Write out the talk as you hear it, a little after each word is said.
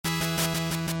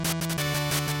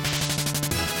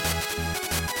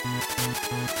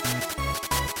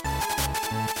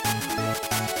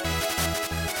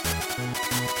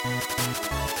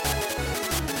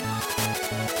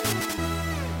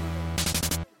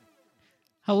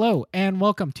Hello, and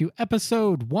welcome to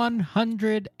episode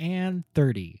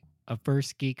 130 of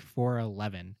First Geek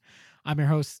 411. I'm your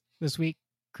host this week,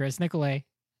 Chris Nicolay,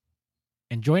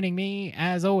 and joining me,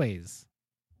 as always,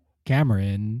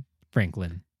 Cameron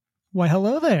Franklin. Why,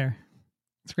 hello there.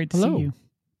 It's great to see you.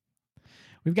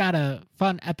 We've got a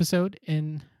fun episode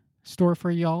in store for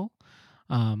y'all.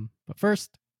 But first,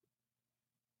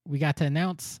 we got to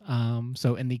announce,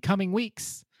 so in the coming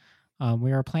weeks,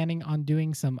 we are planning on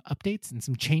doing some updates and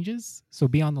some changes, so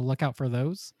be on the lookout for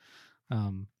those.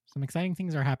 Some exciting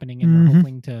things are happening, and we're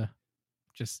hoping to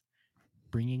just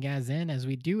bring you guys in as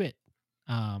we do it.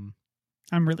 I'm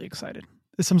really excited.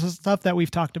 There's some stuff that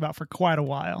we've talked about for quite a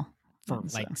while.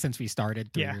 Since we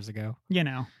started 3 years ago. You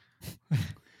know.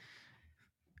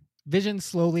 Vision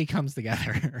slowly comes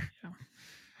together.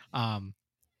 Yeah.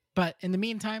 But in the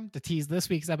meantime, to tease this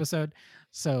week's episode,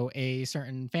 so a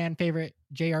certain fan favorite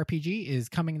JRPG is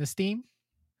coming to Steam.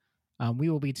 We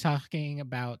will be talking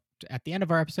about, at the end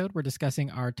of our episode, we're discussing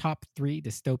our top 3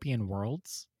 dystopian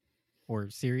worlds or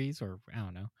series, or I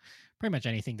don't know, pretty much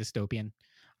anything dystopian.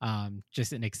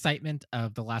 Just an excitement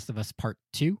of The Last of Us Part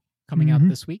 2 coming out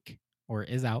this week, or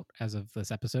is out as of this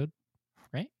episode,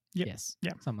 right? Yep. Yes.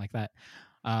 Yeah. Something like that.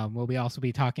 We'll also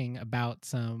be talking about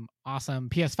some awesome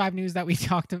PS5 news that we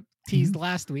teased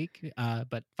last week,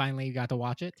 but finally got to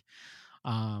watch it.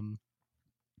 And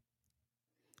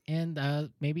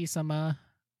maybe some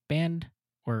banned,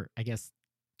 or I guess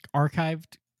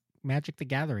archived Magic the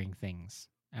Gathering things.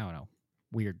 I don't know.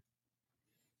 Weird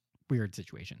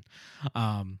situation.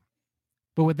 But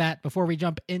with that, before we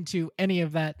jump into any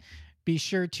of that, be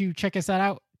sure to check us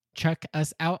out. Check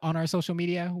us out on our social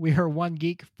media. We are One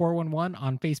Geek 411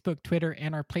 on Facebook, Twitter,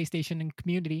 and our PlayStation and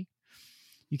community.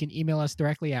 You can email us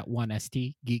directly at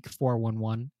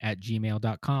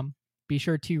 1stgeek411@gmail.com. Be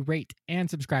sure to rate and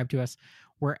subscribe to us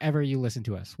wherever you listen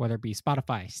to us, whether it be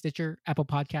Spotify, Stitcher, Apple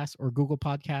Podcasts, or Google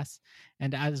Podcasts.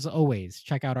 And as always,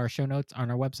 check out our show notes on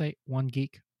our website,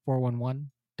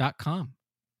 onegeek411.com.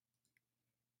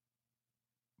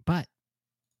 But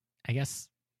I guess,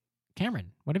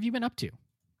 Cameron, what have you been up to?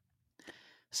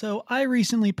 So I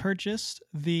recently purchased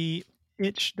the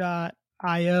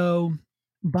itch.io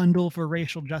bundle for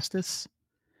racial justice,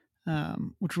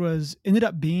 which ended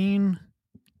up being,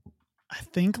 I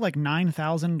think, like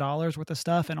 $9,000 worth of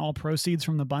stuff, and all proceeds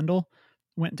from the bundle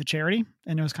went to charity.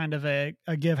 And it was kind of a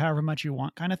give however much you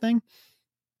want kind of thing.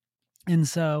 And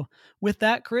so with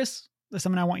that, Chris, that's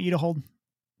something I want you to hold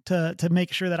to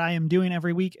make sure that I am doing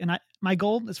every week. And my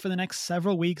goal is for the next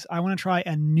several weeks, I want to try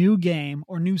a new game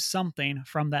or new something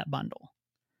from that bundle.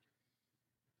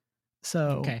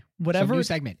 So okay, whatever. So new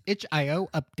segment, itch.io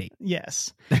update.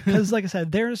 Yes. Because like I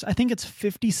said, I think it's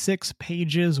 56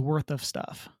 pages worth of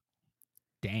stuff.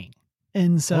 Dang.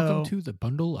 And so welcome to the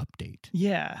bundle update.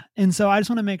 Yeah. And so I just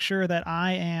want to make sure that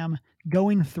I am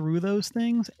going through those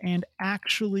things and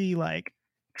actually like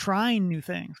trying new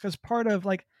things. Because part of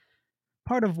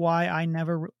why I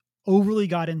never overly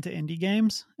got into indie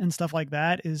games and stuff like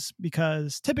that is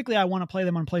because typically I want to play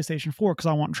them on PlayStation 4 because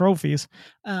I want trophies.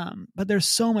 But they're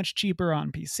so much cheaper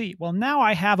on PC. Well, now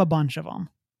I have a bunch of them.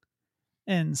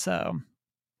 And so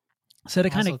to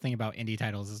kind of thing about indie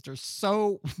titles is there's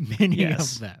so many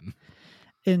of them.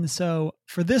 And so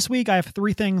for this week, I have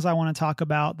 3 things I want to talk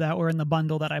about that were in the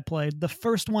bundle that I played. The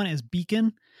first one is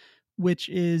Beacon, which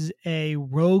is a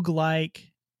roguelike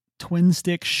twin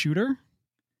stick shooter,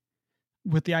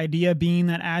 with the idea being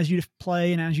that as you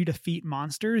play and as you defeat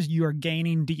monsters, you are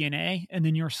gaining DNA, and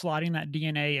then you're slotting that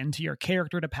DNA into your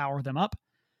character to power them up.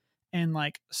 And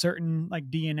like certain like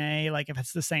DNA, like if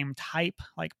it's the same type,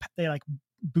 like they like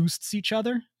boosts each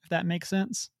other, if that makes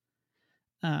sense.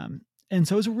 And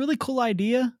so it's a really cool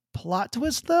idea. Plot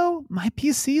twist though, my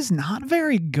PC's not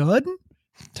very good.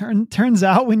 Turns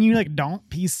out when you like don't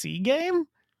PC game,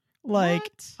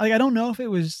 like I don't know if it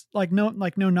was no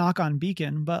knock on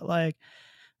Beacon, but like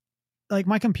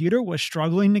my computer was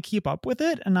struggling to keep up with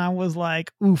it, and I was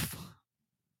like, oof,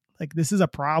 like this is a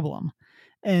problem.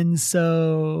 And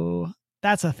so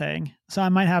that's a thing. So I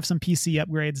might have some PC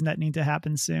upgrades that need to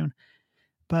happen soon.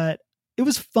 But it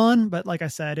was fun, but like I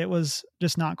said, it was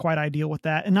just not quite ideal with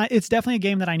that. And it's definitely a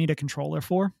game that I need a controller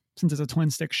for, since it's a twin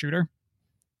stick shooter.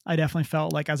 I definitely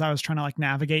felt like as I was trying to like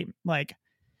navigate like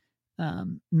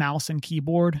mouse and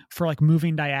keyboard for like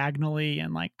moving diagonally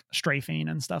and like strafing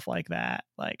and stuff like that,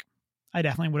 like I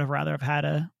definitely would have rather have had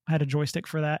a joystick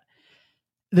for that.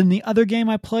 Then the other game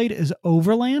I played is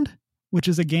Overland, which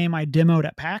is a game I demoed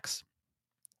at PAX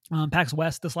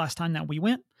West this last time that we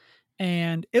went.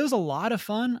 And it was a lot of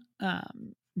fun.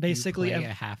 Basically, do you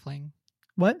play a halfling?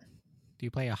 What? Do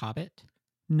you play a hobbit?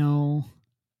 No.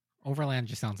 Overland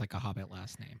just sounds like a Hobbit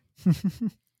last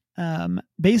name.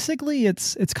 Basically,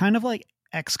 it's kind of like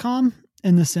XCOM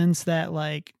in the sense that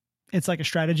like it's like a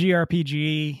strategy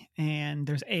RPG and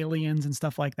there's aliens and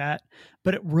stuff like that,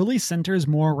 but it really centers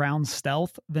more around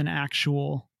stealth than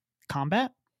actual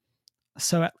combat.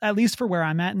 So at least for where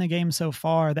I'm at in the game so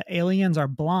far, the aliens are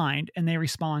blind and they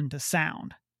respond to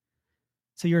sound.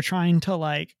 So you're trying to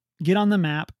like get on the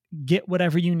map, get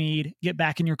whatever you need, get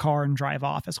back in your car and drive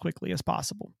off as quickly as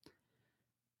possible.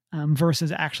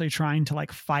 Versus actually trying to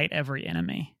like fight every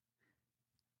enemy.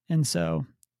 And so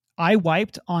I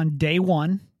wiped on day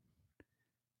one,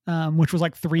 which was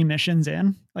like 3 missions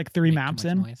in, like 3 maps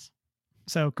in. Noise.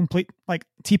 So complete like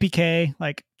TPK,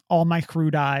 like all my crew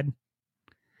died.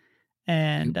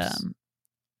 And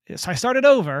so I started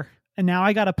over and now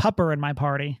I got a pupper in my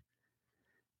party.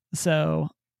 So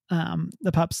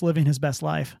the pup's living his best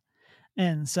life.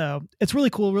 And so it's really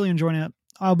cool, really enjoying it.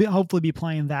 I'll hopefully be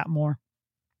playing that more.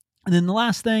 And then the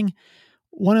last thing,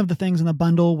 one of the things in the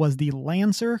bundle was the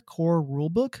Lancer Core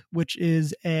Rulebook, which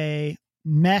is a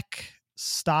mech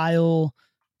style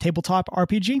tabletop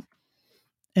RPG.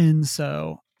 And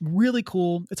so really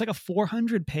cool. It's like a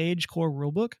 400-page core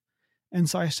rulebook. And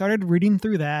so I started reading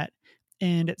through that.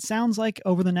 And it sounds like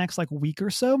over the next like week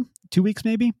or so, 2 weeks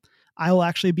maybe, I will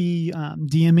actually be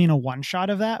DMing a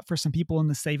one-shot of that for some people in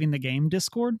the Saving the Game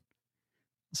Discord.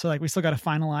 So like we still got to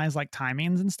finalize like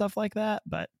timings and stuff like that.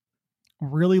 But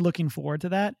really looking forward to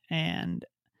that. And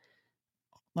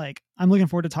like I'm looking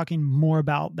forward to talking more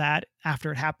about that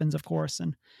after it happens, of course.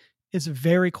 And it's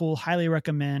very cool. Highly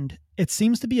recommend. It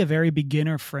seems to be a very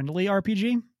beginner friendly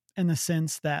RPG in the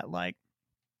sense that like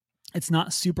it's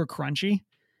not super crunchy.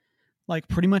 Like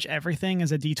pretty much everything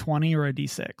is a D20 or a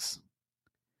D6.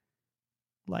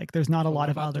 Like there's not a lot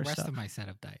of other the rest stuff. Of my set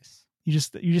of dice. You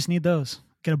just need those.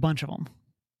 Get a bunch of them.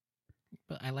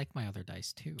 But I like my other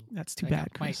dice too. That's too bad.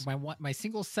 My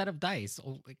single set of dice,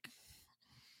 like,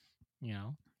 you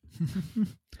know.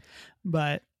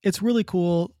 But it's really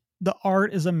cool. The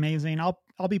art is amazing. I'll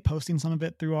be posting some of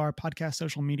it through our podcast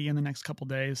social media in the next couple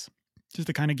days, just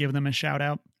to kind of give them a shout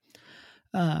out.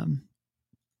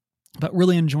 But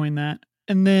really enjoying that.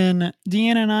 And then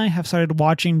Deanna and I have started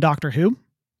watching Doctor Who.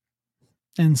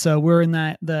 And so we're in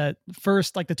the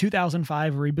first, like the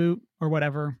 2005 reboot or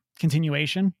whatever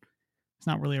continuation. It's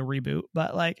not really a reboot,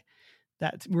 but like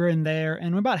that we're in there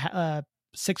and we're about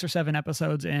 6 or 7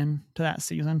 episodes in to that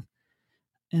season.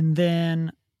 And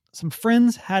then some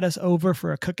friends had us over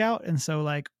for a cookout. And so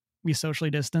like we socially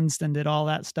distanced and did all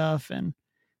that stuff and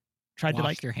tried to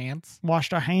like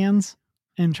washed our hands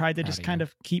and tried to just kind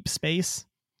of keep space.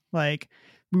 Like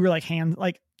we were like hand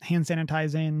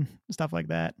sanitizing, stuff like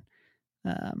that.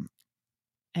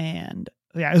 And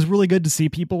yeah, it was really good to see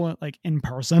people like in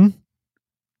person.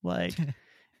 Like,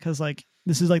 cause like,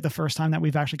 this is like the first time that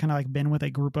we've actually kind of like been with a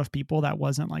group of people that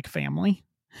wasn't like family.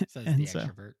 Says and the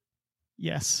extrovert.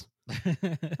 Yes,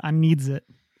 I needs it.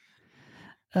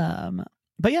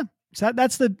 But yeah, so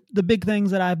that's the big things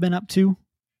that I've been up to.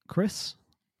 Chris,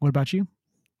 what about you?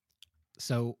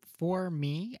 So for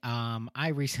me, I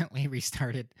recently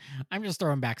restarted. I'm just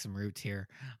throwing back some roots here.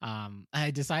 I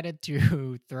decided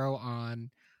to throw on,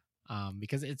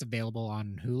 because it's available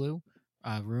on Hulu,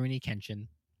 Rurouni Kenshin.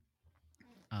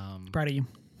 Proud of you.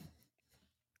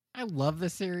 I love the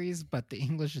series, but the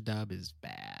English dub is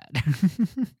bad.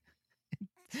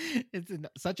 It's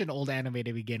such an old anime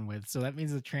to begin with, so that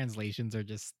means the translations are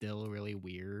just still really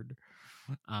weird.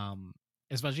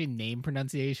 Especially name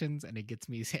pronunciations, and it gets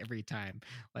me every time.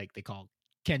 Like they call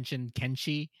Kenshin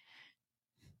Kenshi,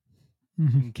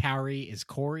 and Kaori is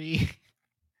Kori,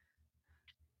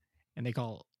 and they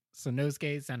call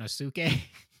Sonosuke Sanosuke.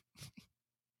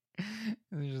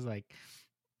 And it's just like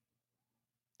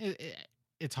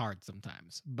it's hard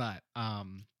sometimes, but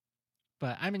I'm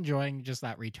enjoying just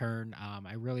that return.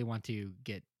 I really want to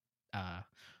get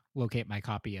locate my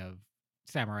copy of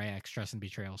Samurai X Trust and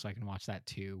Betrayal so I can watch that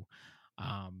too.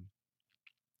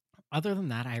 Other than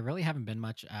that, I really haven't been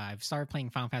much. I've started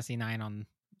playing Final Fantasy 9 on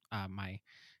my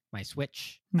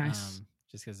Switch. Nice.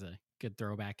 Just as a good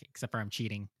throwback, except for I'm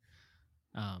cheating.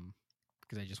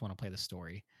 Because I just want to play the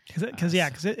story. Because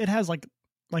it has like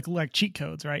cheat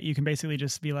codes, right? You can basically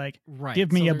just be like, right,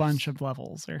 give me a bunch of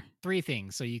levels or 3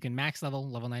 things. So you can max level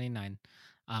 99.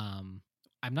 I'm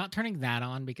not turning that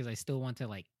on because I still want to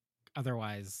like.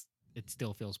 Otherwise, it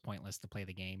still feels pointless to play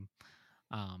the game.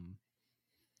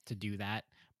 To do that,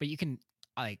 but you can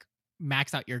like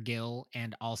max out your gil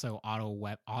and also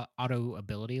auto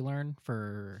ability learn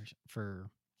for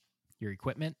your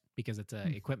equipment because it's a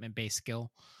equipment based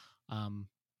skill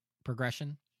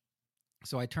progression.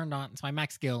 So I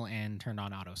max skill and turned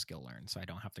on auto skill learn, so I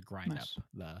don't have to grind Nice.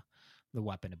 up the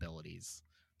weapon abilities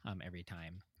every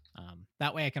time.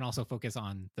 That way I can also focus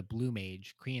on the blue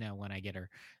mage Quina when I get her,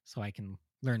 so I can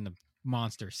learn the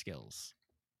monster skills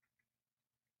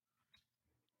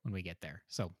when we get there.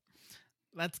 So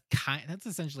that's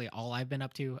essentially all I've been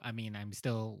up to. I mean, I'm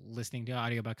still listening to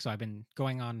audiobooks, so I've been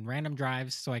going on random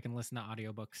drives so I can listen to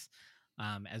audiobooks,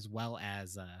 as well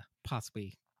as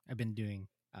possibly I've been doing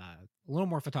a little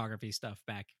more photography stuff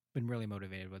back. Been really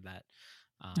motivated with that.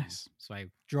 Nice. So I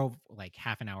drove like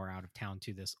half an hour out of town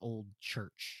to this old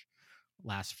church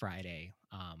last Friday.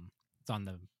 It's on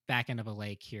the back end of a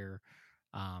lake here,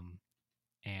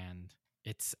 and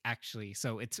it's actually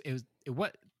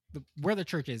where the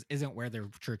church isn't where their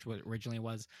church originally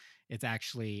was. It's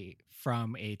actually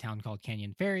from a town called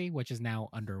Canyon Ferry, which is now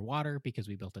underwater because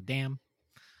we built a dam.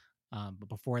 But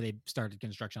before they started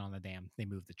construction on the dam, they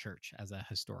moved the church as a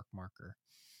historic marker.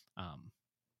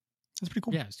 That's pretty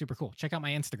cool. Yeah, super cool. Check out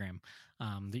my Instagram.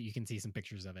 That you can see some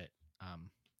pictures of it.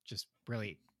 Just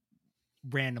really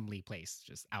randomly placed,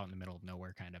 just out in the middle of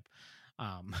nowhere, kind of.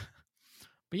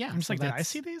 But yeah, I'm just so like, did I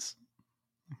see these?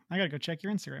 I gotta go check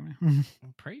your Instagram. I'm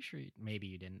pretty sure maybe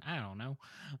you didn't. I don't know.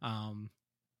 I'm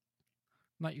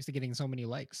not used to getting so many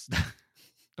likes.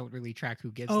 Don't really track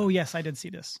who gets them. Yes, I did see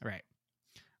this. Right.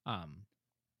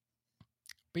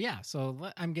 But yeah,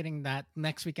 so I'm getting that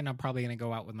next weekend. I'm probably going to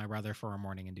go out with my brother for a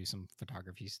morning and do some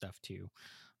photography stuff too.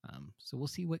 So we'll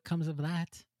see what comes of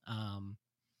that. But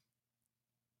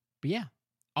yeah.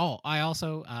 Oh, I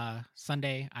also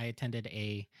Sunday I attended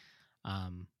a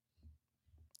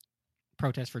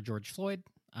protest for George Floyd,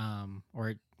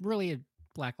 or really a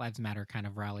Black Lives Matter kind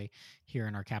of rally here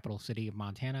in our capital city of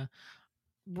Montana.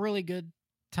 Really good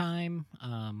time.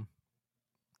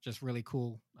 Just really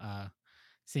cool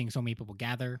seeing so many people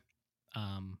gather.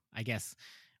 I guess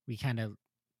we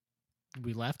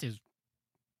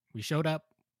showed up,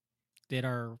 did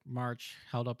our march,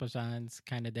 held up our signs,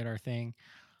 kind of did our thing,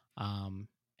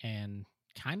 and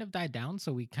kind of died down.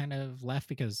 So we kind of left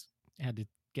because I had to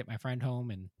get my friend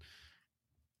home and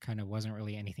kind of wasn't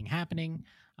really anything happening.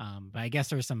 But I guess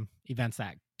there's some events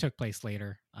that took place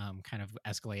later, kind of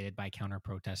escalated by counter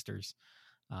protesters,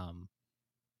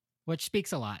 which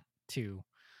speaks a lot to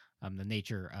the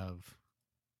nature of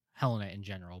Helena in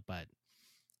general. But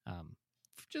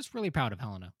just really proud of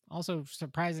Helena. Also,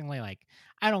 surprisingly, like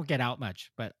I don't get out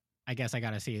much, but I guess I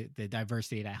got to see the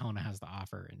diversity that Helena has to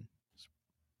offer, and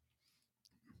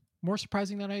more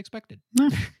surprising than I expected.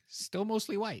 Still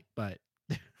mostly white, but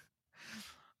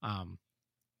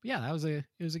yeah, it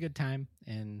was a good time,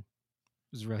 and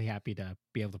was really happy to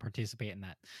be able to participate in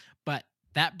that. But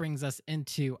that brings us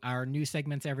into our new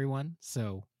segments, everyone.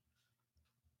 So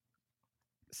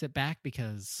sit back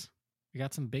because we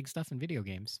got some big stuff in video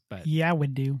games. But yeah, we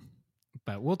do.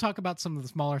 But we'll talk about some of the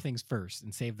smaller things first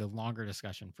and save the longer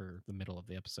discussion for the middle of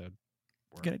the episode.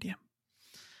 Good idea.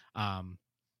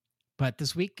 But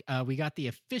this week, we got the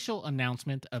official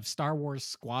announcement of Star Wars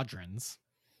Squadrons.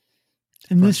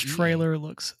 And this trailer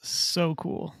looks so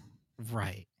cool.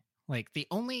 Right. Like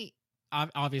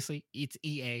obviously, it's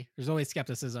EA. There's always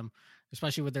skepticism,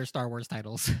 especially with their Star Wars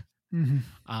titles.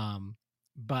 Mm-hmm.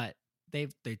 But they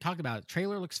talked about it.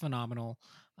 Trailer looks phenomenal.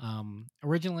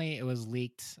 Originally, it was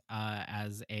leaked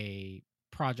as a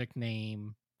project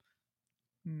name.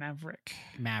 Maverick.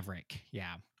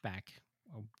 Yeah, back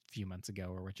a few months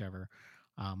ago or whichever.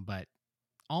 But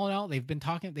all in all, they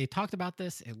talked about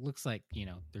this. It looks like,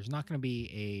 there's not going to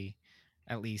be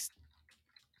at least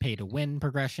pay to win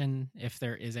progression if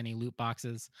there is any loot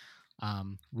boxes.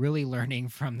 Really learning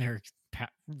from their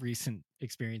recent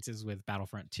experiences with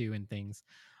Battlefront 2 and things.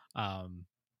 But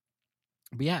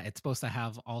yeah, it's supposed to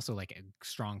have also like a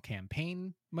strong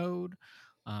campaign mode,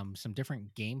 some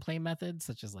different gameplay methods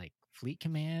such as like fleet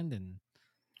command and.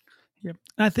 Yep,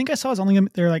 and I think I saw it's only going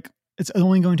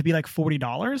to be like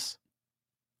 $40,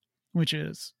 which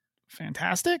is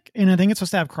fantastic. And I think it's supposed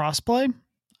to have crossplay.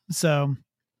 So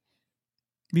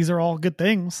these are all good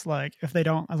things. Like as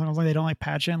long as they don't like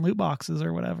patch in loot boxes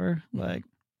or whatever. Mm-hmm. Like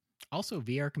also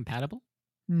VR compatible.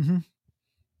 Mm-hmm.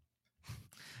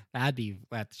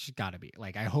 That's gotta be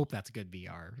like, I hope that's good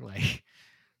VR. Like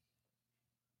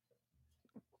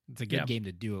it's a good game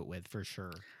to do it with for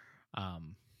sure.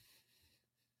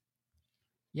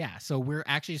 Yeah, so we're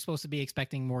actually supposed to be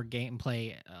expecting more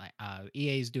gameplay.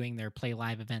 EA is doing their Play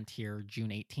Live event here June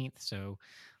 18th, so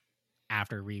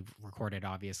after we've recorded,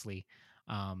 obviously.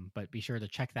 But be sure to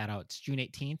check that out. It's June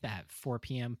 18th at 4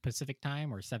 p.m. Pacific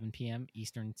time or 7 p.m.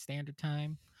 Eastern Standard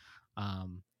Time.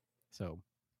 So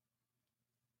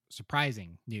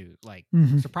surprising new, like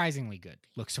surprisingly good.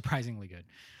 Looks surprisingly good.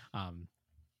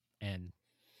 And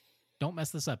don't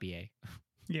mess this up, EA.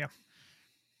 Yeah.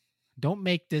 Don't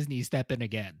make Disney step in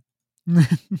again.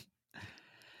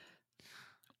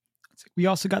 We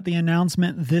also got the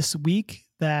announcement this week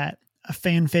that a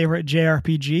fan favorite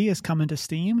JRPG is coming to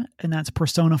Steam, and that's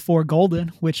Persona 4 Golden,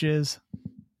 which is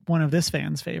one of this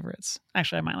fan's favorites.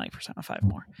 Actually, I might like Persona 5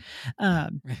 more.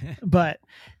 But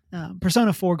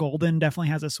Persona 4 Golden definitely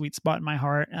has a sweet spot in my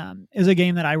heart. It was a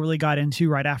game that I really got into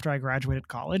right after I graduated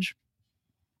college.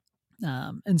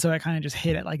 And so I kind of just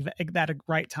hit it like that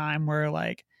right time where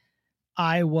like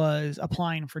I was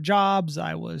applying for jobs.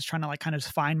 I was trying to like kind of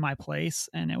find my place,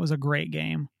 and it was a great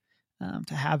game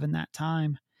to have in that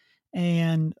time.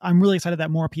 And I'm really excited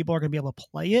that more people are going to be able to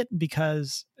play it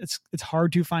because it's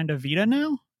hard to find a Vita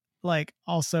now. Like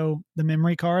also the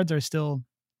memory cards are still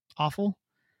awful,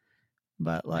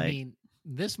 but like, I mean,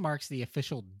 this marks the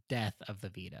official death of the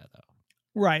Vita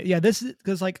though. Right. Yeah. This is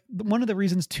because like one of the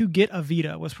reasons to get a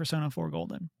Vita was Persona 4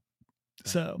 Golden. But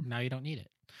so now you don't need it.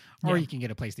 Or you can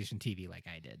get a PlayStation TV like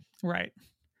I did. Right.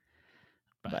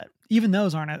 But even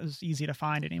those aren't as easy to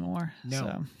find anymore. No.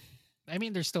 So. I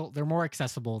mean, they're more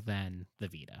accessible than the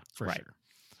Vita for sure.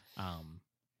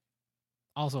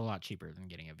 Also a lot cheaper than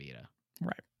getting a Vita.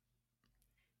 Right.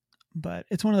 But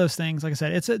it's one of those things, like I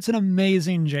said, it's an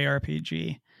amazing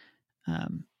JRPG.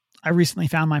 I recently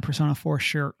found my Persona 4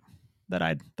 shirt that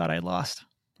I thought I lost,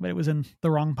 but it was in the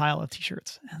wrong pile of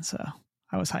t-shirts. And so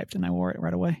I was hyped and I wore it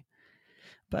right away.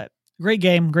 But great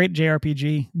game, great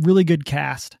JRPG, really good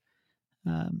cast.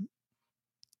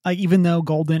 Like even though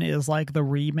Golden is like the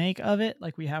remake of it,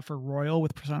 like we have for Royal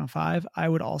with Persona 5, I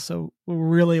would also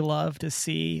really love to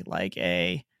see like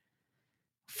a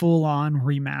full-on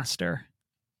remaster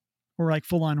or like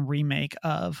full-on remake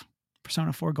of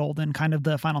Persona 4 Golden, kind of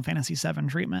the Final Fantasy 7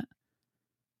 treatment.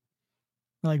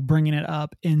 Like bringing it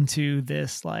up into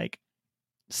this like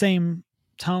same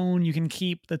tone. You can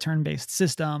keep the turn-based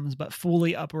systems, but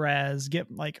fully up-res,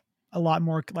 get like a lot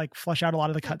more, like flesh out a lot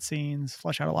of the cutscenes,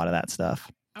 flesh out a lot of that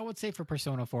stuff. I would say for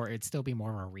Persona 4, it'd still be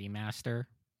more of a remaster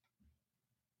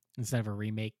instead of a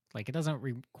remake. Like it doesn't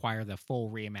require the full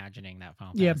reimagining that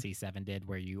Final Fantasy 7 did,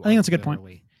 where you I think that's a good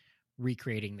point.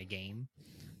 Recreating the game.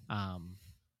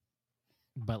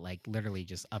 But like literally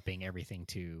just upping everything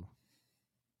to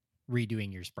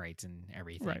redoing your sprites and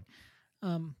everything. Right.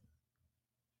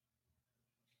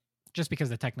 Just because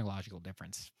the technological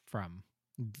difference from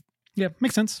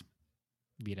makes sense.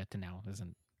 Vita to now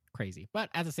isn't crazy, but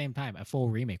at the same time, a full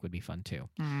remake would be fun too.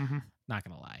 Mm-hmm. Not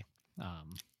gonna lie.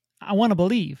 I want to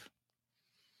believe.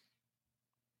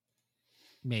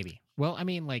 Maybe. Well, I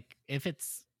mean, like if it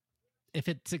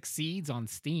succeeds on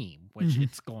Steam, which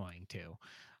it's going to,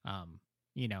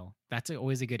 that's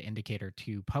always a good indicator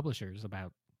to publishers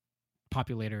about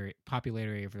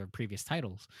popularity of their previous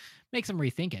titles. Makes them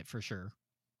rethink it for sure.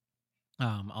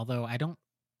 Although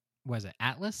was it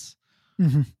Atlas?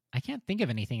 Mm-hmm. I can't think of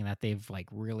anything that they've like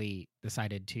really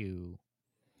decided to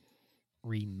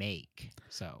remake.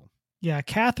 So yeah,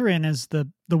 Catherine is the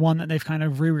one that they've kind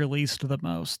of re-released the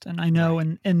most. And I know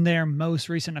in their most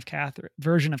recent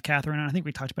version of Catherine, and I think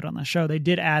we talked about it on the show, they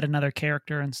did add another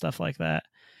character and stuff like that,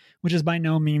 which is by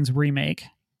no means remake.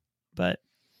 But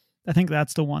I think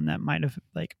that's the one that might have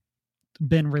like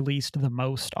been released the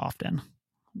most often.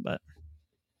 But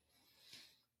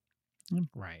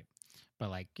right. But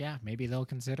like, yeah, maybe they'll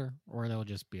consider, or they'll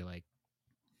just be like,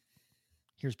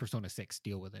 here's Persona 6,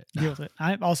 deal with it.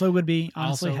 I also would be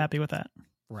honestly happy with that.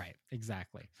 Right,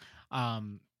 exactly.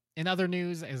 In other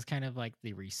news is kind of like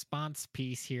the response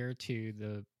piece here to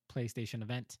the PlayStation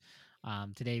event.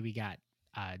 Today we got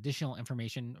additional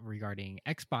information regarding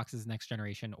Xbox's next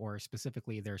generation, or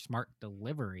specifically their smart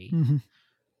delivery,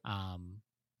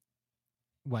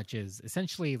 which is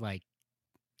essentially like,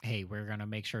 hey, we're going to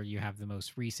make sure you have the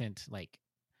most recent like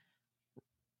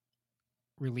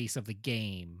release of the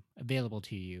game available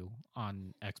to you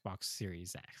on Xbox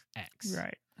Series X.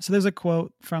 Right. So there's a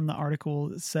quote from the article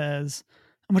that says,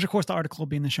 which of course the article will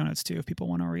be in the show notes too if people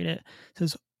want to read it. It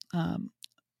says,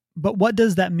 but what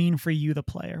does that mean for you, the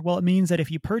player? Well, it means that if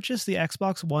you purchase the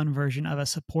Xbox One version of a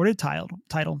supported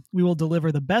title, we will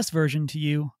deliver the best version to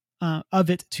you of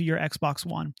it to your Xbox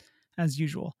One as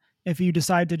usual. If you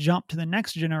decide to jump to the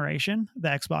next generation, the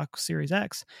Xbox Series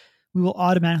X, we will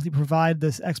automatically provide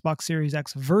this Xbox Series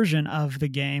X version of the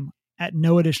game at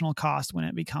no additional cost when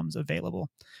it becomes available.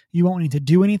 You won't need to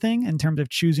do anything in terms of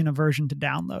choosing a version to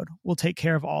download. We'll take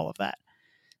care of all of that.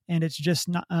 And it's just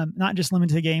not just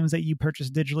limited to games that you purchase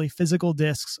digitally. Physical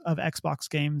discs of Xbox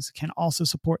games can also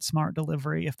support smart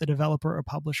delivery if the developer or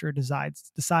publisher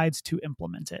decides to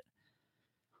implement it.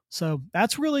 So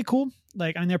that's really cool.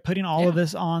 Like, I mean, they're putting all of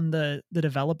this on the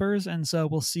developers, and so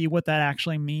we'll see what that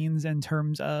actually means in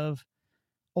terms of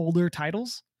older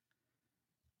titles.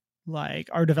 Like,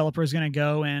 are developers going to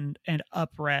go and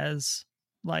up-res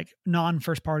like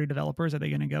non-first party developers? Are they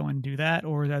going to go and do that,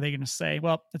 or are they going to say,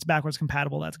 well, it's backwards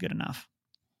compatible, that's good enough?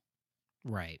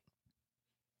 Right.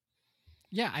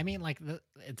 Yeah, I mean, like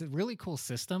it's a really cool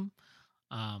system.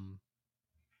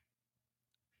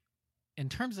 In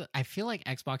terms of, I feel like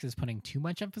Xbox is putting too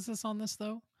much emphasis on this,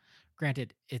 though.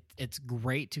 Granted, it's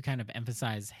great to kind of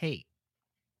emphasize, hey,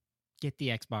 get the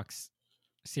Xbox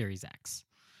Series X.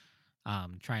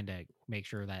 Trying to make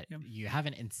sure that you have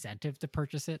an incentive to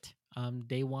purchase it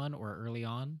day one or early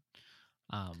on.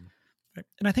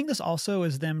 And I think this also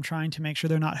is them trying to make sure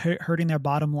they're not hurting their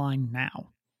bottom line now.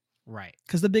 Right.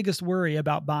 Because the biggest worry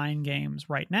about buying games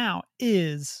right now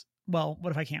is, well,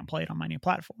 what if I can't play it on my new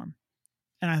platform?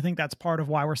 And I think that's part of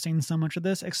why we're seeing so much of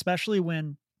this, especially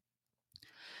when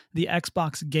the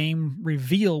Xbox game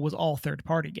reveal was all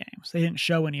third-party games. They didn't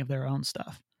show any of their own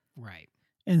stuff. Right.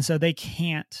 And so they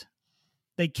can't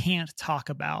talk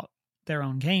about their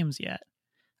own games yet,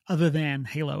 other than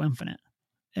Halo Infinite.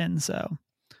 And so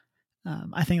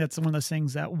I think that's one of those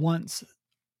things that once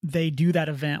they do that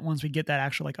event, once we get that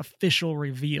actual like official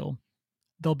reveal,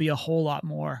 there'll be a whole lot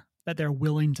more that they're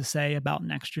willing to say about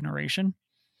next generation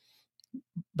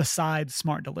besides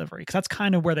smart delivery, because that's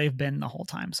kind of where they've been the whole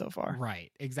time so far. Right.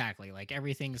 Exactly. Like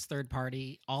everything's third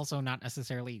party, also not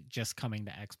necessarily just coming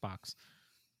to Xbox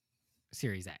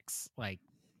Series X. Like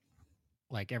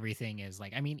everything is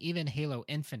like, I mean, even Halo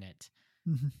Infinite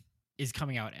is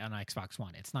coming out on Xbox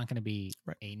One. It's not going to be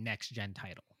a next gen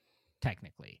title.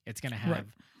 Technically, it's going to have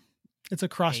it's a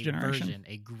cross generation version,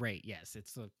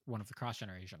 it's one of the cross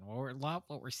generation. Well, a lot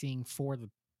what we're seeing for the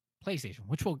PlayStation,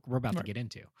 which we're about to get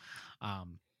into,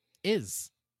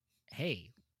 is,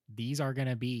 hey, these are going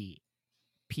to be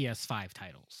PS5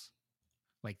 titles.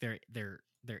 Like there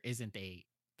isn't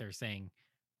they're saying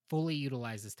fully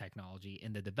utilize this technology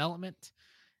in the development.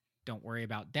 Don't worry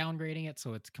about downgrading it,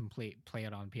 so it's complete. Play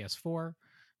it on PS4,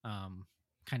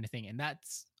 kind of thing, and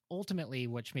that's ultimately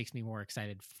which makes me more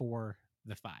excited for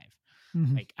the 5.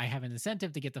 Like I have an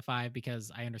incentive to get the 5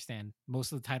 because I understand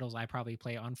most of the titles I probably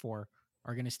play on 4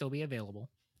 are going to still be available,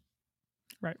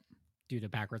 right? Due to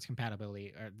backwards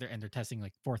compatibility, and they're testing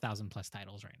like 4,000 plus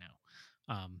titles right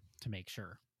now, to make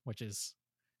sure, which is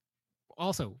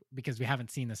also because we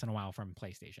haven't seen this in a while from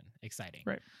PlayStation. Exciting,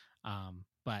 right?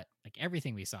 But like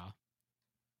everything we saw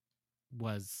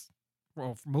was,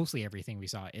 well, mostly everything we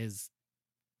saw is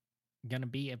gonna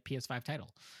be a PS5 title.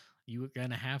 You're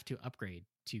gonna have to upgrade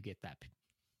to get that,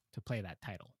 to play that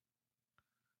title.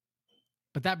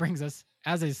 But that brings us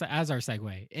as our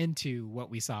segue into what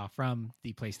we saw from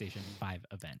the PlayStation 5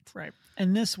 event. Right.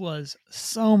 And this was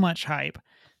so much hype.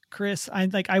 Chris, I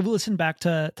listened back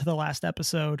to the last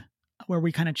episode where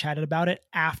we kind of chatted about it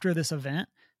after this event,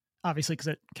 obviously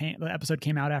because the episode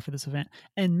came out after this event.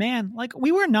 And man, like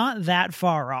we were not that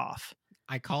far off.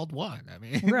 I called one. I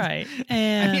mean, right.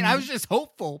 And I mean, I was just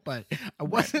hopeful, but I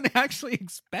wasn't actually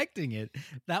expecting it.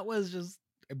 That was just,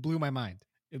 it blew my mind.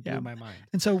 It blew my mind.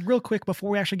 And so real quick, before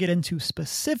we actually get into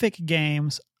specific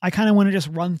games, I kind of want to just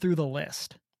run through the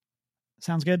list.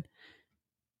 Sounds good?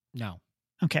 No.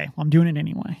 Okay. Well, I'm doing it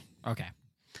anyway. Okay.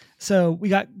 So we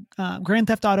got Grand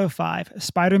Theft Auto 5,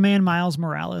 Spider-Man Miles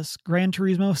Morales, Gran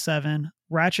Turismo 7,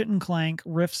 Ratchet and Clank,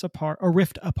 Rift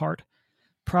Apart,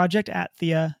 Project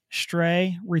Athia,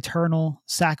 Stray, Returnal,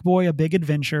 Sackboy: A Big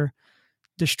Adventure,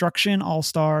 Destruction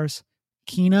All-Stars,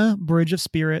 Kena, Bridge of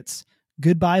Spirits,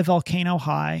 Goodbye Volcano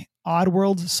High,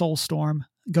 Oddworld Soulstorm,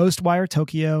 Ghostwire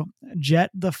Tokyo,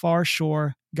 Jet the Far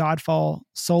Shore, Godfall,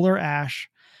 Solar Ash,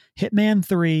 Hitman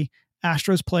 3,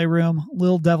 Astro's Playroom,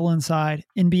 Lil Devil Inside,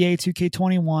 NBA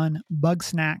 2K21, Bug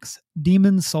Snacks,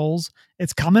 Demon Souls,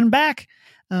 it's coming back,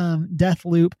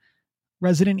 Deathloop,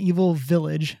 Resident Evil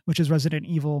Village, which is Resident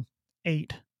Evil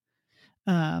 8,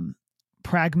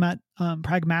 Pragmata,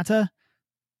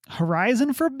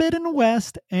 Horizon Forbidden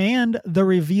West, and the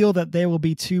reveal that there will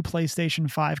be 2 PlayStation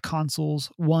 5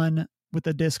 consoles, one with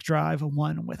a disc drive,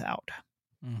 one without.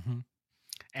 Mm-hmm.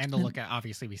 And to look at,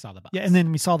 obviously, we saw the box. Yeah, and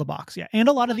then we saw the box, and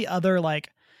a lot of the other like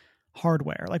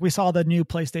hardware. Like we saw the new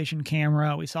PlayStation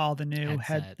camera, we saw the new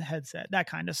headset, that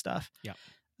kind of stuff. Yeah.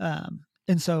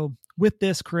 And so with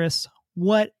this, Chris,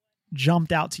 what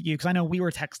jumped out to you? Because I know we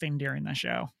were texting during the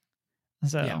show.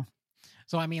 So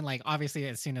I mean, like, obviously,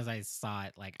 as soon as I saw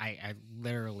it, like, I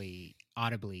literally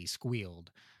audibly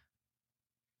squealed.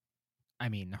 I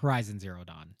mean, Horizon Zero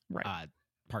Dawn,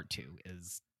 Part 2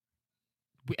 is,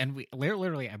 and we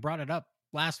literally, I brought it up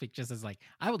last week just as like,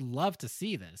 I would love to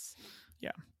see this.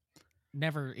 Yeah.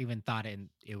 never even thought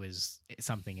it was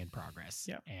something in progress.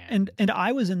 Yeah. And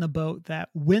I was in the boat that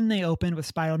when they opened with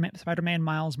Spider-Man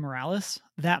Miles Morales,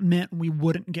 that meant we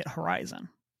wouldn't get Horizon.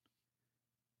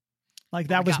 Like,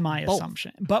 that was my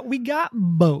assumption. But we got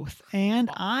both, and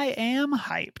I am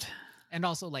hyped. And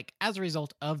also, like, as a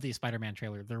result of the Spider-Man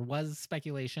trailer, there was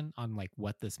speculation on like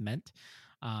what this meant.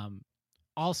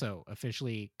 Also,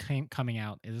 officially coming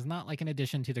out, it is not like an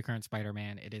addition to the current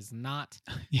Spider-Man. It is not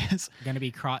going to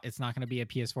be it's not going to be a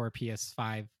PS4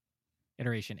 PS5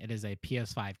 iteration. It is a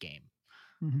PS5 game.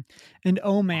 Mm-hmm. And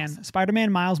oh man, awesome. Spider-Man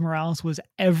Miles Morales was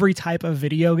every type of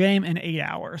video game in 8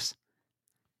 hours.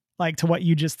 Like, to what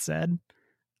you just said,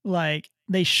 like,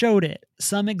 they showed it.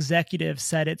 Some executives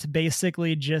said it's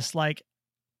basically just like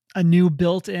a new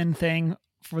built-in thing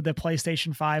for the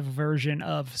PlayStation 5 version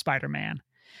of Spider-Man.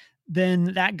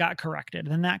 Then that got corrected.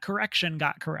 Then that correction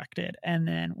got corrected. And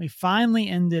then we finally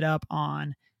ended up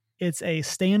on it's a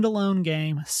standalone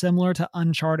game similar to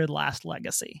Uncharted Lost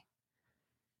Legacy,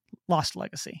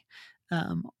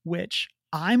 which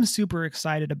I'm super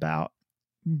excited about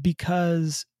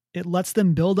because it lets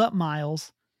them build up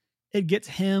Miles. It gets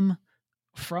him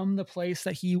from the place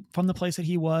that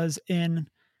he was in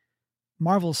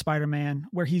Marvel's Spider-Man,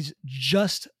 where he's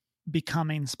just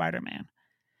becoming Spider-Man,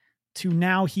 to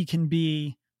now he can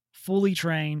be fully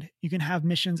trained. You can have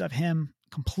missions of him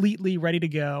completely ready to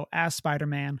go as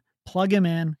Spider-Man, plug him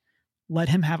in, let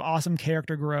him have awesome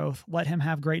character growth, let him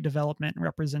have great development and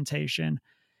representation.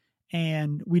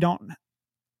 And we don't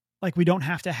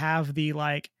have to have the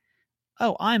like,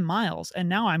 oh, I'm Miles and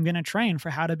now I'm going to train for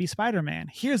how to be Spider-Man.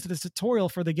 Here's the tutorial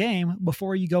for the game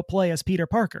before you go play as Peter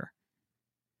Parker.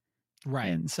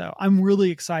 Right. And so I'm really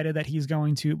excited that he's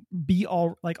going to be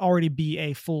already be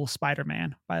a full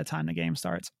Spider-Man by the time the game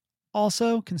starts.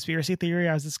 Also, conspiracy theory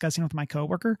I was discussing with my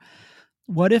coworker.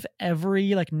 What if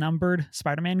every like numbered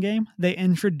Spider-Man game, they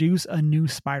introduce a new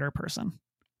Spider person?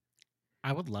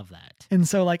 I would love that. And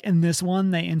so like in this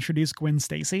one, they introduce Gwen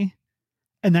Stacy,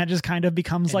 and that just kind of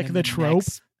becomes like the trope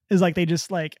is like, they just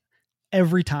like,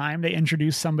 every time they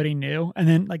introduce somebody new, and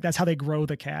then like that's how they grow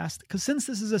the cast. Because since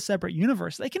this is a separate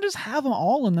universe, they can just have them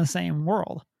all in the same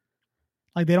world.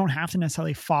 Like, they don't have to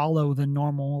necessarily follow the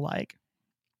normal like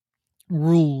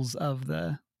rules of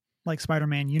the like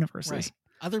Spider-Man universes. Right.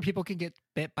 Other people can get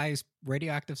bit by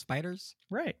radioactive spiders.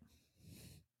 Right.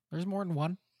 There's more than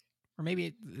one, or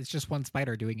maybe it's just one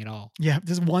spider doing it all. Yeah,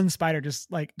 just one spider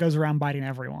just like goes around biting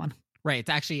everyone. Right. It's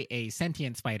actually a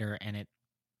sentient spider, and it's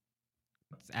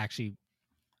actually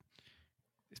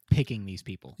picking these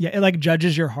people. Yeah, it like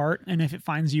judges your heart, and if it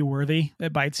finds you worthy,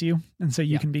 it bites you, and so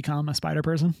you can become a spider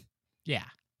person. Yeah,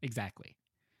 exactly.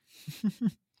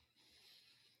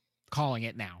 Calling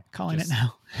it now.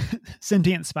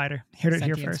 Sentient spider. Heard it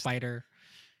here first. Sentient spider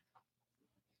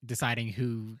deciding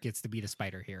who gets to be the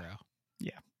spider hero.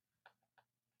 Yeah.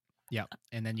 Yep.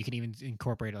 And then you can even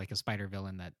incorporate like a spider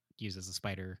villain that uses a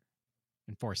spider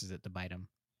and forces it to bite him.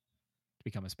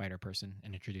 Become a spider person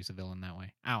and introduce a villain that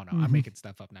way. I don't know. Mm-hmm. I'm making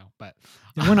stuff up now, but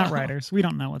we're not writers. We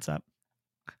don't know what's up.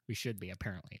 We should be,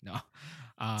 apparently. No.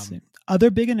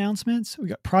 Other big announcements. We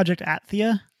got Project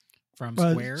Athia from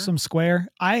Square. Some Square.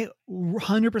 I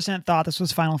 100% thought this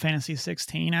was Final Fantasy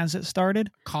 16 as it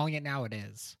started. Calling it now, it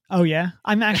is. Oh yeah,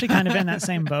 I'm actually kind of in that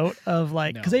same boat of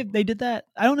like, because they did that.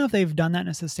 I don't know if they've done that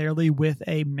necessarily with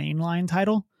a mainline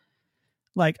title.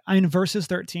 Like, I mean, Versus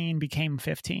 13 became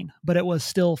 15, but it was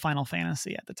still Final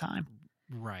Fantasy at the time.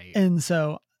 Right. And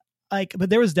so, like, but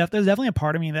there's definitely a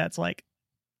part of me that's like,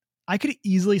 I could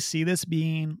easily see this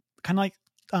being kind of like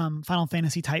Final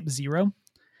Fantasy Type 0,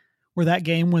 where that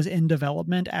game was in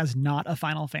development as not a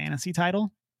Final Fantasy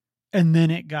title. And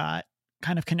then it got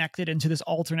kind of connected into this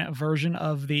alternate version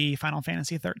of the Final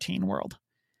Fantasy 13 world.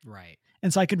 Right.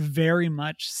 And so I could very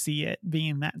much see it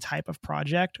being that type of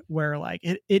project where like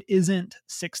it isn't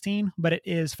 16, but it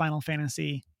is Final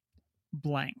Fantasy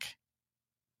blank.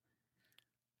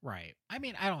 Right. I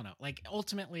mean, I don't know. Like,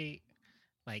 ultimately,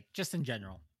 like, just in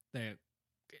general,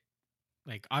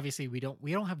 like, obviously we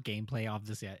don't have gameplay of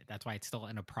this yet. That's why it's still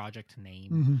in a project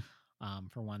name. Mm-hmm.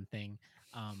 For one thing.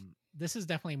 This is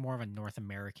definitely more of a North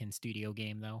American studio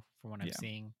game though, from what I'm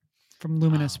seeing. From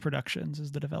Luminous Productions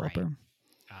is the developer. Right.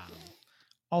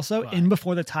 Also, in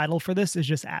before the title for this is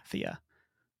just Athia.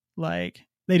 Like,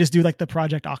 they just do like the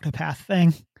Project Octopath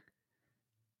thing.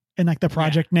 And like the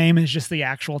project name is just the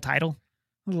actual title.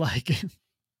 Like,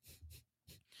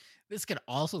 this could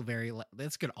also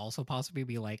possibly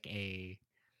be like a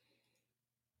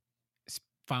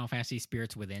Final Fantasy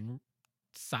Spirits Within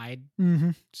side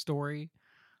story.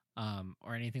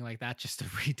 or anything like that, just to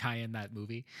retie in that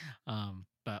movie.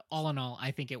 But all in all,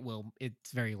 I think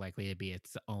it's very likely to be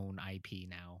its own IP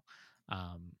now.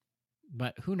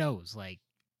 But who knows? Like,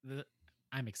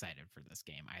 I'm excited for this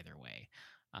game either way.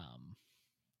 Um,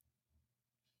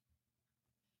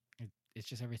 it's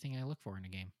just everything I look for in a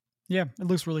game. Yeah, it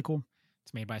looks really cool.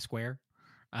 It's made by Square,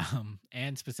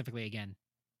 and specifically again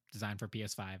designed for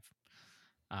PS5.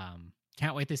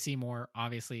 Can't wait to see more.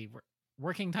 Obviously,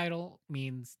 working title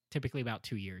means typically about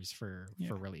 2 years for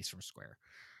release from Square.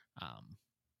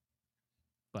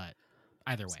 But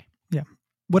either way. Yeah.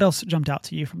 What else jumped out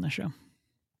to you from the show?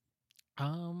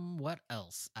 What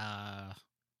else? I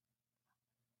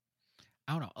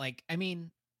don't know. Like, I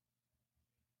mean,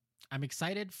 I'm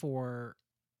excited for.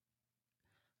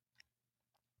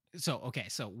 So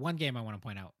one game I want to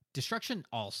point out: Destruction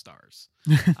All Stars.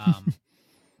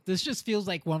 This just feels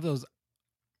like one of those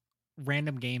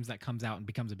random games that comes out and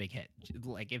becomes a big hit.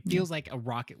 Like, it feels like a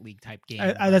Rocket League type game.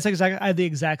 I had the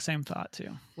exact same thought too.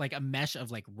 Like a mesh of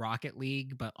like Rocket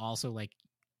League, but also like,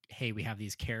 hey, we have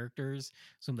these characters,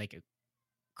 so like a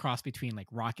cross between like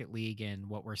Rocket League and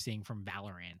what we're seeing from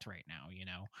Valorant right now.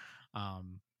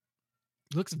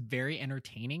 Looks very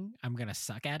entertaining. I'm gonna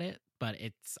suck at it, but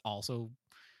it's also,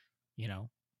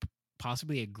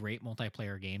 possibly a great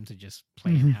multiplayer game to just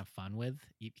play and have fun with,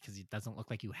 because it doesn't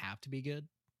look like you have to be good.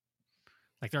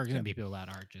 Like, there are going to be people that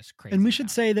are just crazy. And we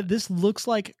should say that this looks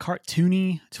like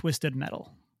cartoony Twisted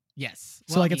Metal. Yes.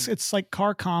 So it's like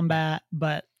car combat,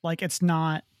 but like it's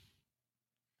not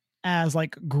as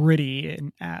like gritty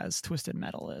as Twisted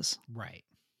Metal is. Right.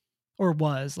 Or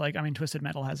was. Like, I mean, Twisted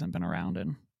Metal hasn't been around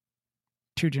in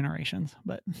 2 generations,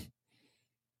 but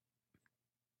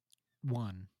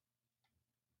one.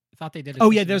 I thought they did. Oh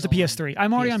yeah, there's a PS3.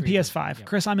 I'm already on PS5. Yep.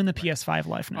 Chris, I'm in the PS5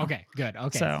 life now. Okay, good.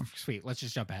 Okay, so sweet. Let's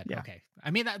just jump ahead. Yeah. Okay, I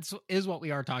mean is what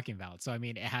we are talking about. So I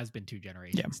mean, it has been 2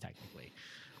 generations technically.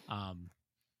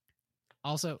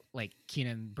 Also, like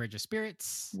Keenan Bridge of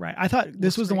Spirits. Right. I thought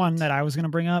this was the one that I was going to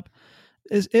bring up.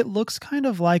 It looks kind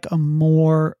of like a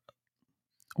more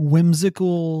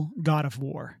whimsical God of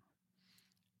War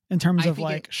in terms of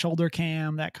like shoulder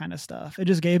cam, that kind of stuff. It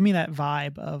just gave me that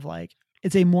vibe of like,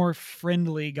 it's a more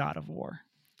friendly God of War.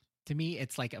 To me,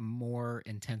 it's like a more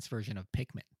intense version of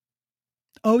Pikmin.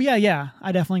 Oh yeah.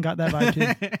 I definitely got that vibe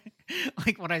too.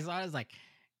 Like, when I saw it, I was like,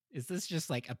 is this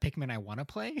just like a Pikmin I want to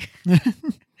play?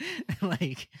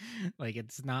 like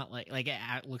it's not like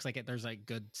it looks like there's like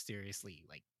good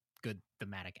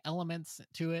thematic elements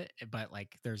to it, but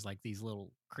like there's like these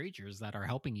little creatures that are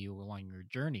helping you along your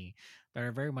journey that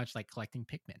are very much like collecting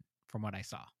Pikmin from what I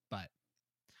saw. But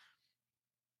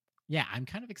yeah, I'm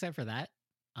kind of excited for that.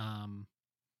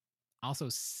 Also,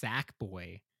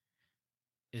 Sackboy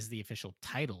is the official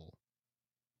title.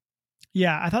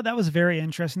 Yeah, I thought that was very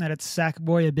interesting that it's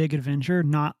Sackboy: A Big Adventure,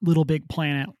 not Little Big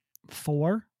Planet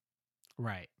 4.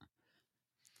 Right.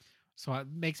 So it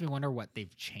makes me wonder what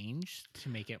they've changed to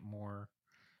make it more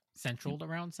central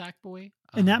around Sackboy.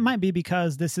 And that might be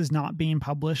because this is not being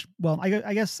published. Well,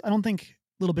 I guess I don't think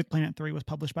Little Big Planet 3 was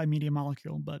published by Media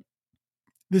Molecule, but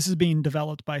this is being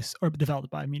developed by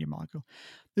Media Molecule.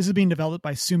 This is being developed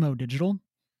by Sumo Digital.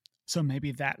 So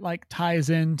maybe that like ties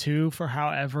in too for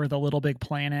however the Little Big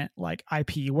Planet like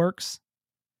IP works.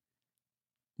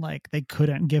 Like they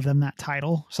couldn't give them that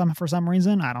title for some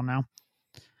reason. I don't know.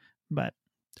 But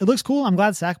it looks cool. I'm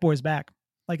glad Sackboy's back.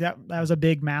 Like that was a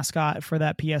big mascot for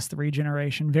that PS3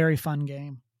 generation. Very fun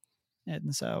game.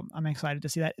 And so I'm excited to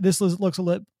see that. This looks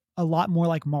a lot more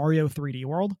like Mario 3D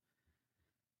World.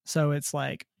 So it's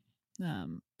like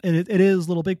it is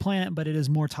Little Big Planet, but it is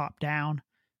more top down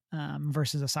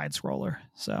versus a side scroller.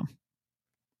 So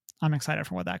I'm excited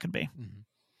for what that could be.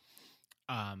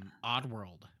 Mm-hmm.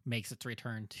 Oddworld makes its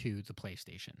return to the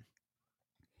PlayStation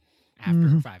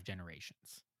after 5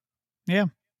 generations. Yeah.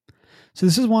 So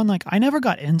this is one like I never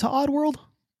got into Oddworld.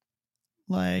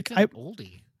 Like it's an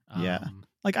oldie. Yeah.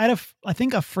 Like I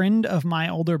think a friend of my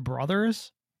older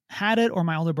brother's had it, or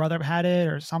my older brother had it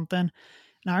or something.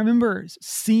 And I remember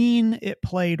seeing it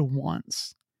played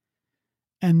once.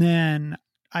 And then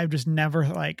I've just never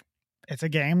like, it's a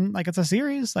game, like it's a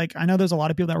series. Like I know there's a lot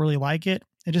of people that really like it.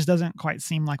 It just doesn't quite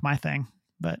seem like my thing,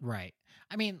 but. Right.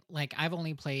 I mean, like I've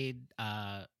only played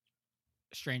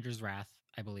Stranger's Wrath,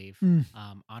 I believe,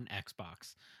 on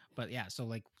Xbox. But yeah, so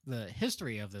like the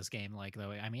history of this game, like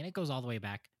though, I mean, it goes all the way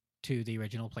back to the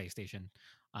original PlayStation.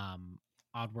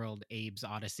 Oddworld Abe's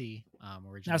Odyssey.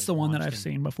 Originally that's the one that I've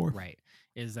seen before. Right.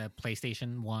 Is a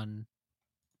PlayStation 1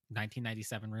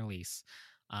 1997 release.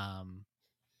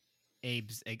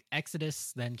 Abe's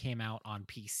Exodus then came out on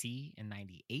PC in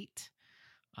 98.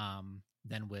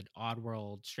 then with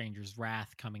Oddworld Stranger's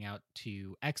Wrath coming out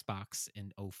to Xbox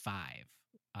in '05.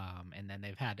 And then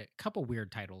they've had a couple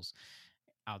weird titles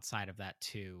outside of that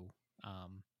too.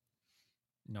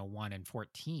 1 and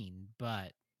 14,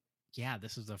 but yeah,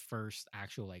 this is the first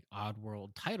actual like Oddworld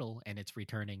title, and it's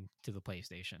returning to the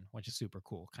PlayStation, which is super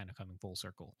cool, kind of coming full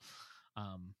circle.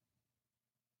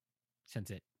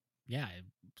 Since it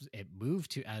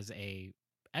moved to as a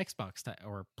Xbox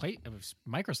or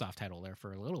Microsoft title there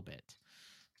for a little bit.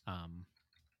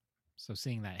 So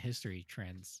seeing that history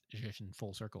transition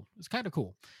full circle is kind of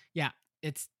cool. Yeah,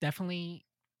 it's definitely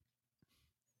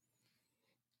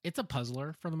it's a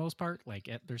puzzler for the most part. Like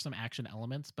there's some action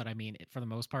elements, but I mean, for the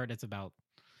most part, it's about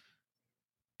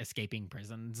escaping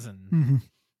prisons and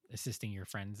assisting your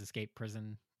friends escape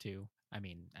prison too. I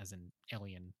mean, as an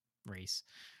alien race.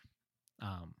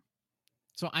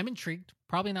 So I'm intrigued.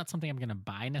 Probably not something I'm going to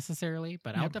buy necessarily,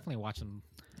 but I'll definitely watch some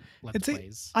Let's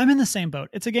Plays. I'm in the same boat.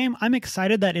 It's a game. I'm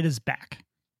excited that it is back,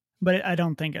 but I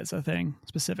don't think it's a thing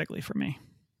specifically for me.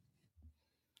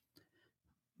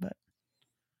 But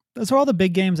those are all the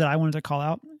big games that I wanted to call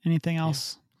out. Anything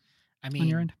else? I mean, on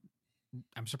your end?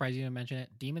 I'm surprised you didn't mention it.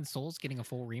 Demon's Souls getting a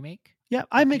full remake. Yeah,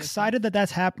 I'm excited that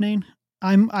that's happening.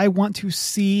 I want to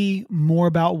see more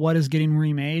about what is getting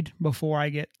remade before I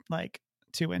get like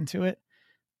too into it.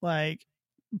 Like,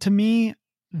 to me,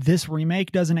 this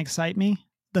remake doesn't excite me.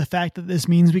 The fact that this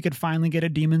means we could finally get a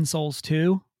Demon's Souls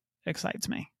 2 excites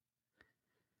me.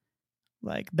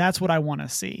 Like, that's what I want to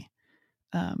see.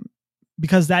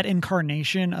 Because that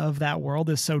incarnation of that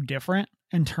world is so different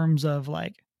in terms of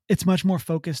like, it's much more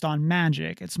focused on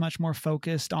magic. It's much more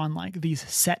focused on like these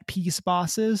set piece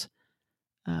bosses.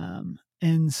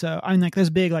 And so I mean, like,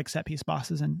 there's big like set piece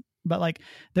bosses, but like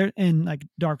they're in like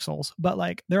Dark Souls, but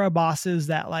like there are bosses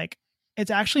that like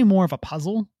it's actually more of a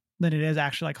puzzle than it is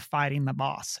actually like fighting the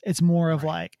boss. It's more of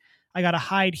like, I got to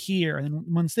hide here, and then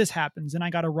once this happens, then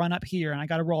I got to run up here, and I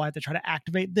got to roll. I have to try to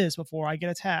activate this before I get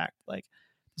attacked. Like,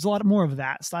 there's a lot more of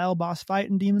that style boss fight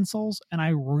in Demon's Souls, and I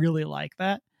really like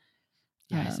that.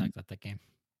 Yeah, I sucked at that game.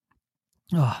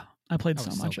 Oh, I played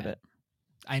so much of it.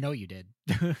 I know you did.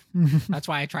 That's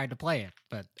why I tried to play it,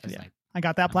 but I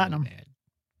got that platinum. Really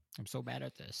I'm so bad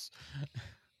at this.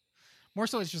 More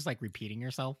so, it's just like repeating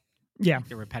yourself. Yeah, like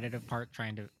the repetitive part.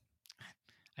 I'm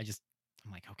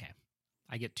like, okay,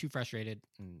 I get too frustrated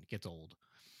and it gets old.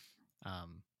 But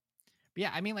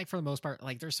yeah, I mean, like for the most part,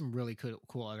 like there's some really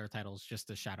cool other titles. Just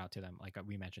to shout out to them, like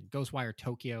we mentioned, Ghostwire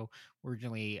Tokyo,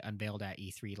 originally unveiled at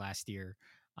E3 last year.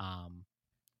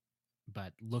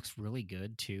 But looks really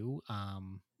good too.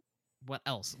 What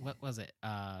else? What was it?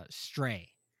 Stray.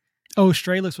 Oh,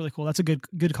 Stray looks really cool. That's a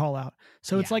good call out.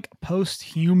 So it's like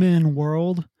post-human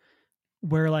world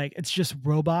where like it's just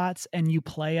robots and you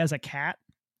play as a cat.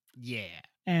 Yeah.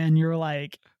 And you're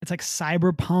like, it's like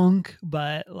cyberpunk,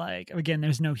 but like again,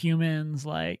 there's no humans.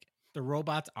 Like the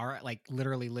robots are like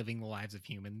literally living the lives of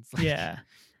humans. Like, yeah.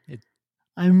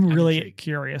 I'm really intrigued.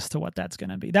 Curious to what that's going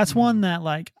to be. That's one that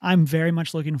like I'm very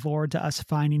much looking forward to us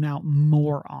finding out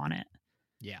more on it.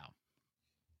 Yeah.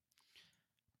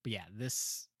 But yeah,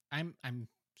 I'm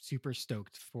super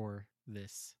stoked for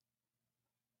this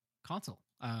console.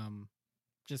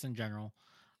 Just in general.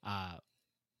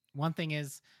 One thing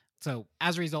is, so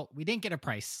as a result, we didn't get a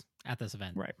price at this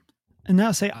event. Right. And now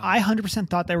I 100%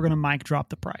 thought they were going to mic drop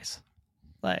the price.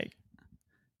 Like,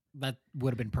 that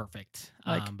would have been perfect.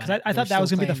 Like, because I thought that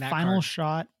was going to be the final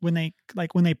shot when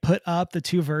they put up the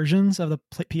two versions of the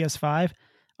PS5.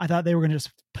 I thought they were going to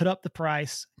just put up the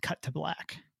price, cut to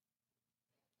black,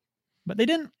 but they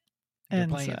didn't.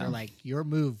 And they're like, your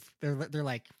move. They're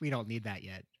like, we don't need that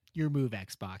yet. Your move,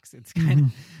 Xbox. It's kind of.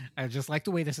 I just like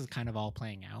the way this is kind of all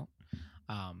playing out.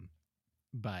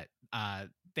 But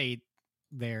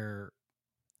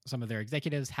some of their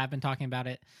executives have been talking about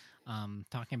it.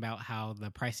 Talking about how the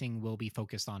pricing will be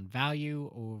focused on value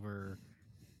over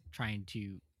trying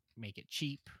to make it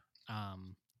cheap.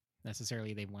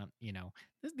 Necessarily, they want,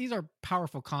 these are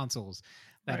powerful consoles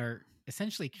that are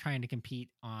essentially trying to compete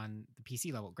on the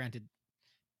PC level. Granted,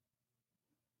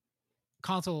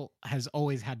 console has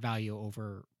always had value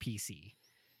over PC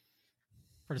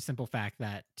for the simple fact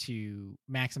that to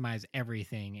maximize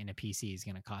everything in a PC is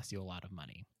going to cost you a lot of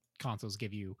money. Consoles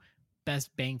give you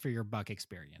best bang for your buck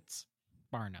experience,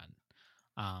 bar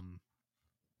none.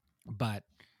 But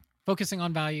focusing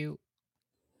on value,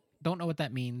 don't know what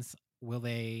that means. Will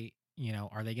they,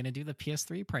 are they going to do the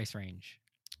PS3 price range?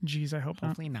 Geez, I hope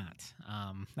Hopefully not.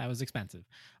 That was expensive,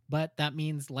 but that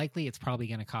means likely it's probably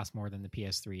going to cost more than the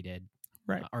PS3 did,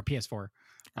 right? Or PS4.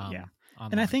 Yeah,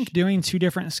 and I think doing two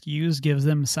different SKUs gives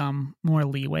them some more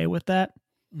leeway with that,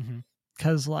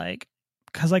 because like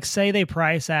because like say they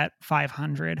price at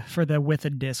 $500 for the with a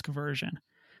disc version,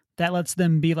 that lets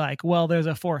them be like, well, there's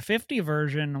a $450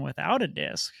 version without a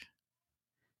disc.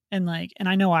 And like, and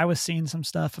I know I was seeing some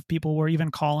stuff of people were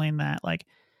even calling that like,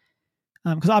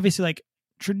 because obviously like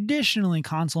traditionally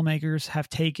console makers have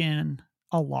taken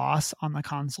a loss on the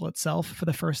console itself for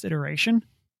the first iteration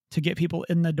to get people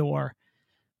in the door.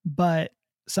 But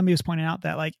somebody was pointing out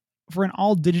that like for an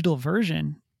all digital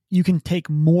version, you can take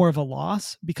more of a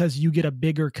loss because you get a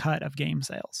bigger cut of game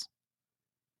sales.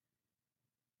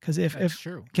 Because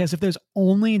if there's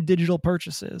only digital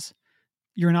purchases,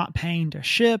 you're not paying to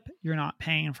ship, you're not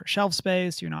paying for shelf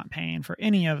space, you're not paying for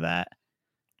any of that.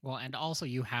 Well, and also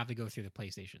you have to go through the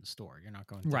PlayStation Store. You're not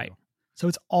going through right. So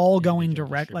it's all going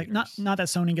direct. Like not that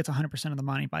Sony gets 100% of the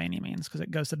money by any means, because it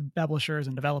goes to publishers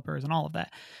and developers and all of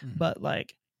that. Mm-hmm. But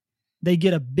like they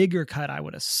get a bigger cut, I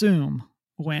would assume,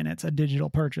 when it's a digital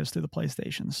purchase through the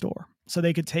PlayStation Store. So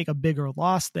they could take a bigger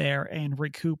loss there and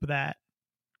recoup that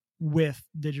with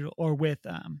digital or with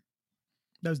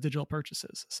those digital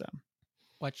purchases. So,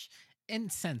 which in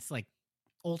sense, like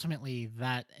ultimately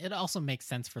that it also makes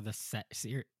sense for the set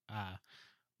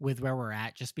with where we're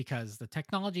at, just because the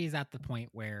technology is at the point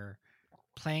where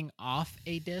playing off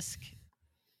a disc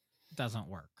doesn't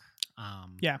work.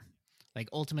 Yeah. Like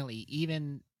ultimately,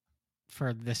 even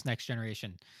for this next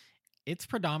generation, it's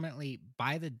predominantly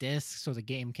buy the disc so the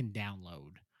game can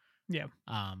download. Yeah.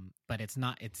 But it's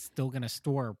still going to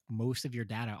store most of your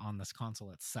data on this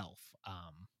console itself.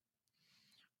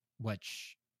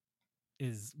 Which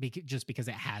is just because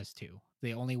it has to.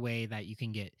 The only way that you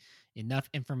can get enough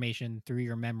information through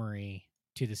your memory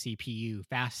to the CPU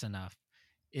fast enough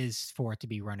is for it to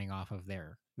be running off of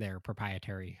their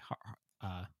proprietary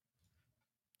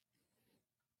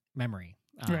memory.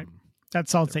 Right. That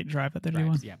solid state drive that they're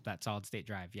doing. Yeah, that solid state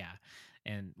drive. Yeah.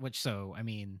 And I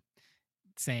mean,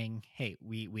 saying, hey,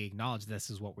 we acknowledge this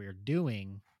is what we're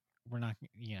doing. We're not,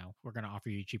 we're going to offer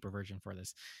you a cheaper version for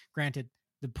this. Granted,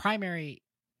 the primary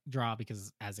draw,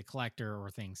 because as a collector or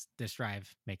things, this drive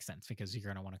makes sense because you're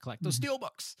going to want to collect those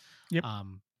steelbooks. Yep.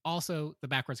 Also, the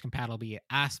backwards compatibility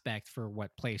aspect for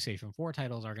what PlayStation 4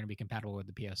 titles are going to be compatible with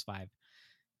the PS5,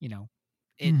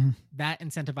 that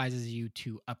incentivizes you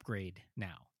to upgrade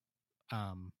now,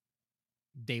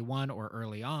 day one or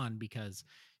early on, because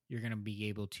you're going to be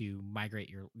able to migrate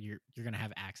you're going to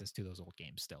have access to those old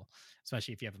games still,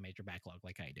 especially if you have a major backlog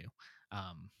like I do.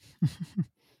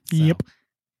 Yep.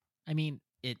 I mean,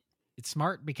 it's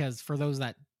smart because for those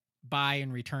that buy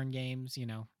and return games,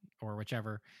 or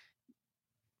whichever,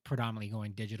 predominantly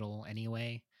going digital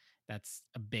anyway, that's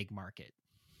a big market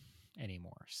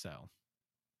anymore. So,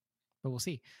 but we'll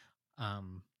see.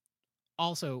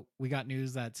 Also, we got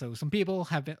news that some people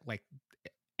have been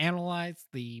analyzed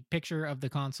the picture of the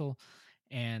console,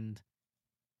 and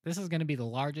this is going to be the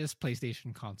largest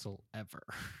PlayStation console ever.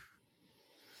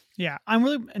 Yeah, I'm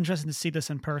really interested to see this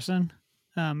in person.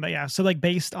 But yeah, so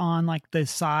based on the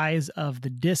size of the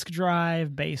disk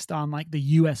drive, based on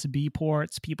the USB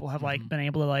ports, people have been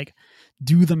able to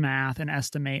do the math and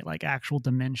estimate actual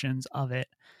dimensions of it,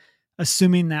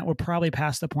 assuming that we're probably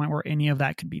past the point where any of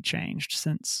that could be changed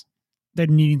since they're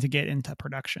needing to get into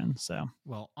production. So,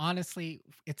 well, honestly,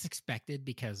 it's expected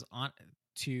because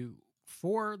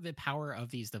for the power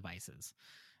of these devices,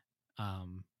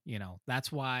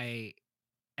 that's why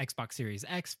Xbox Series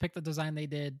X picked the design they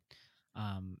did.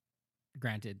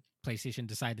 Granted, PlayStation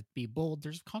decided to be bold.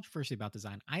 There's controversy about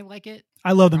design. I like it.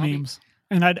 I love the memes,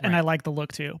 and I like the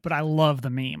look too. But I love the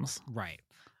memes. Right.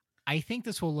 I think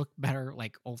this will look better,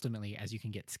 ultimately, as you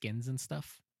can get skins and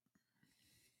stuff.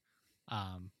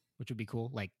 Which would be cool.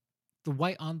 The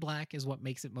white on black is what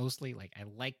makes it mostly I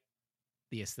like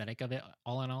the aesthetic of it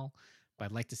all in all, but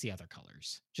I'd like to see other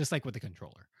colors, just like with the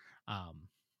controller.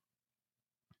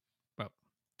 But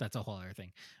that's a whole other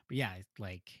thing. But yeah,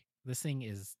 this thing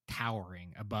is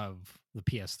towering above the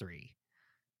PS3.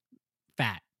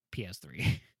 Fat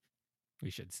PS3, we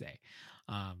should say.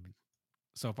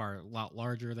 So far a lot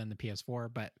larger than the PS4,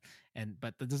 but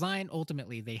the design,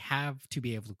 ultimately they have to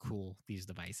be able to cool these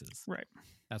devices. Right.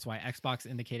 That's why Xbox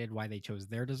indicated why they chose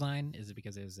their design is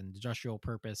because it was an industrial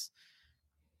purpose.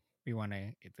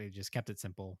 They just kept it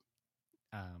simple.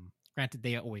 Granted,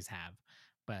 they always have,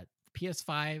 but the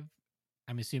PS5,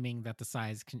 I'm assuming that the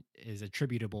size is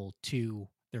attributable to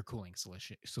their cooling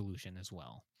solution as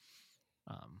well.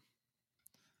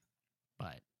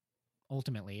 But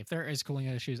ultimately, if there is cooling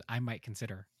issues, I might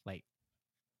consider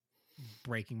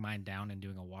breaking mine down and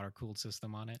doing a water cooled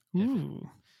system on it. Ooh,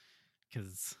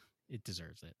 because it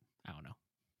deserves it. I don't know.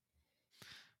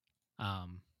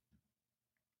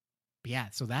 But yeah,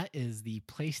 so that is the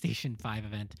PlayStation 5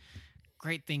 event.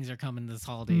 great things are coming this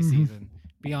holiday season.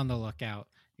 Be on the lookout.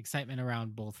 Excitement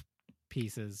around both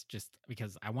pieces, just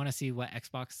because I want to see what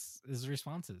Xbox's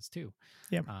response is too.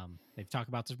 Yeah. They've talked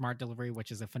about the smart delivery,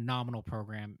 which is a phenomenal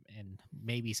program, and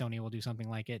maybe Sony will do something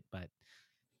like it, but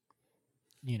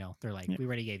they're like, we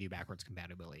already gave you backwards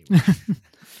compatibility.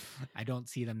 I don't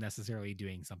see them necessarily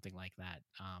doing something like that.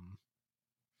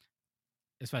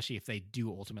 Especially if they do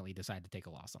ultimately decide to take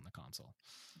a loss on the console.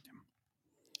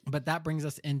 But that brings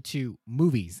us into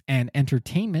movies and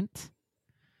entertainment,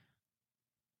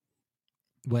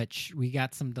 which we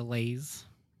got some delays.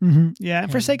 Yeah,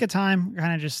 and for sake of time,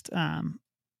 kind of just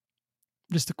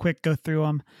a quick go through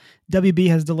them. WB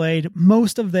has delayed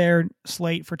most of their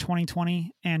slate for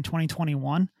 2020 and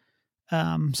 2021.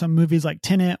 Some movies like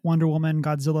Tenet, Wonder Woman,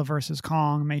 Godzilla vs.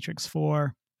 Kong, Matrix 4,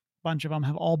 a bunch of them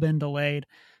have all been delayed.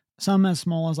 Some as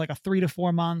small as like a 3 to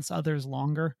 4 months, others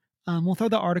longer. We'll throw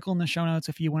the article in the show notes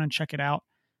if you want to check it out.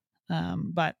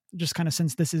 But just kind of,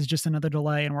 since this is just another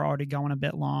delay and we're already going a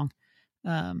bit long,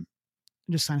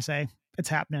 just kind of say it's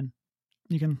happening.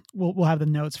 We'll have the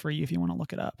notes for you if you want to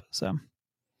look it up. So,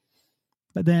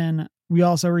 but then we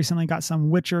also recently got some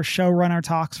Witcher showrunner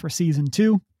talks for season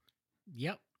 2.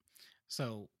 Yep.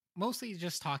 So mostly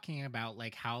just talking about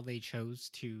like how they chose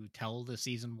to tell the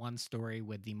season 1 story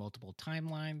with the multiple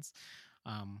timelines,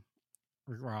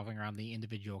 revolving around the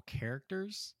individual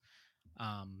characters.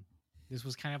 This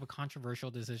was kind of a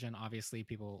controversial decision. Obviously,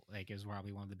 people like, it was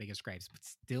probably one of the biggest gripes, but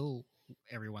still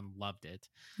everyone loved it.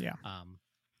 Yeah.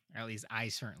 Or at least I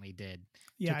certainly did.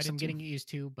 Yeah. Took some getting used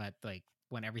to, but like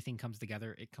when everything comes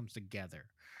together, it comes together.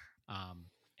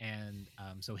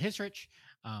 So Hisrich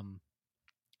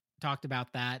talked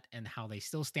about that and how they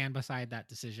still stand beside that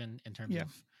decision in terms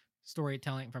of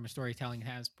storytelling, from a storytelling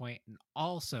standpoint, and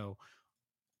also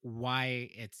why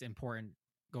it's important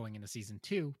going into season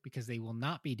 2, because they will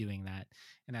not be doing that.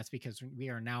 And that's because we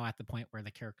are now at the point where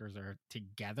the characters are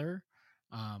together,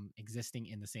 existing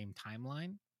in the same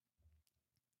timeline.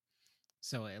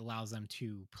 So it allows them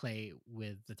to play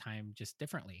with the time just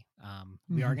differently.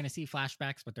 We are going to see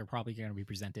flashbacks, but they're probably going to be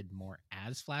presented more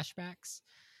as flashbacks.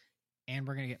 And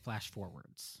we're going to get flash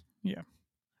forwards. Yeah.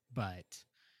 But.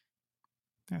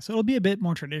 Yeah, so it'll be a bit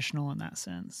more traditional in that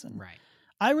sense. And right.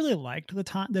 I really liked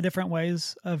the different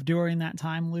ways of doing that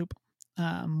time loop,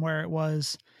 where it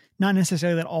was not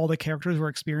necessarily that all the characters were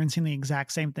experiencing the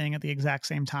exact same thing at the exact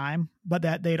same time, but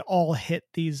that they'd all hit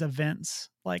these events,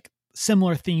 like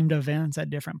similar themed events at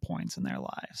different points in their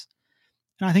lives.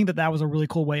 And I think that was a really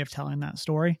cool way of telling that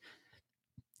story.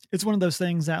 It's one of those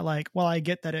things that, like, while I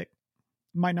get that it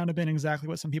might not have been exactly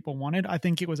what some people wanted, I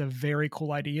think it was a very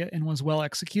cool idea and was well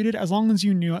executed. As long as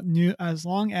you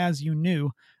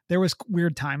knew there was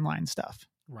weird timeline stuff.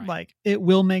 Right. Like, it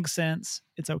will make sense.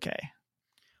 It's okay.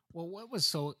 Well,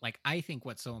 I think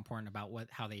what's so important about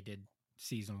how they did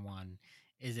season 1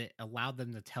 is it allowed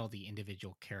them to tell the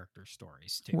individual character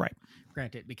stories too. Right.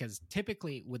 Granted, because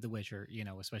typically with The Witcher,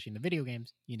 especially in the video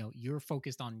games, you're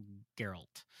focused on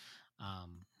Geralt.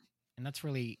 And that's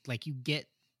really, like, you get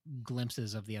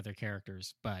glimpses of the other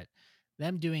characters, but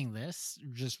them doing this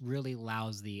just really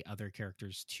allows the other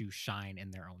characters to shine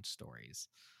in their own stories.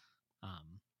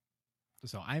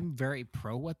 So I'm very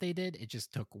pro what they did. It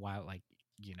just took a while, like,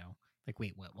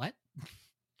 wait, what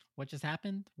what just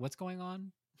happened? What's going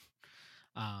on?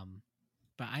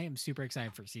 But I am super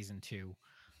excited for season 2,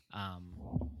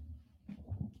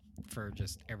 for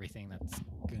just everything that's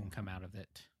going to come out of it.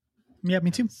 Yeah,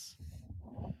 me too.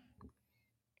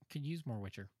 Could use more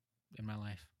Witcher in my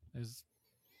life. It was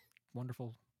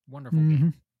wonderful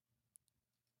game.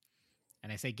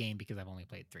 And I say game because I've only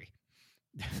played 3.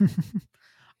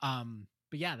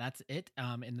 But yeah, that's it.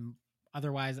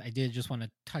 Otherwise, I did just want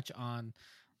to touch on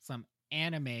some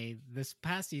anime this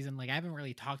past season. Like, I haven't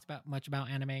really talked much about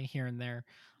anime here and there.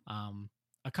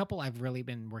 A couple I've really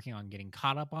been working on getting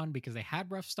caught up on because they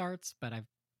had rough starts, but I've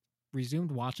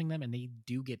resumed watching them and they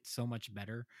do get so much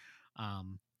better.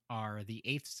 Are The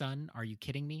Eighth Son, Are You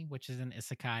Kidding Me? Which is an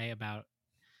isekai about,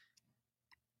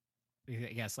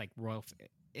 I guess, like royal.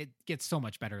 It gets so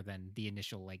much better than the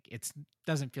initial, like, it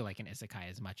doesn't feel like an isekai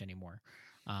as much anymore.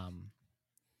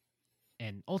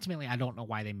 And ultimately, I don't know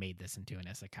why they made this into an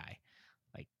isekai.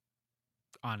 Like,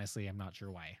 honestly, I'm not sure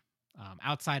why.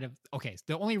 Outside of,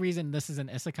 the only reason this is an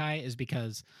isekai is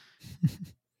because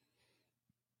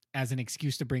as an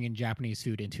excuse to bring in Japanese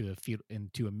food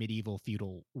into a medieval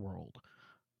feudal world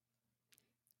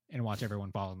and watch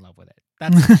everyone fall in love with it.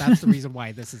 That's the reason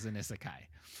why this is an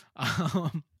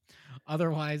isekai.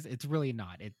 Otherwise, it's really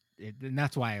not. And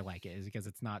that's why I like it, is because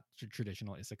it's not a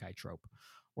traditional isekai trope,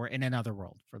 or in another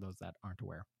world, for those that aren't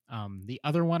aware. The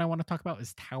other one I want to talk about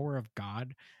is Tower of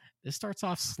God. This starts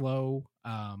off slow,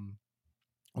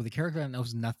 with a character that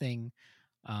knows nothing,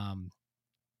 kind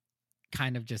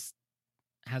of just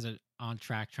has a on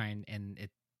track trying, and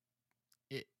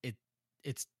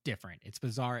it's different. It's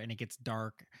bizarre and it gets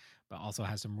dark, but also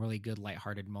has some really good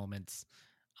lighthearted moments.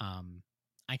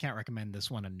 I can't recommend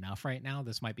this one enough right now.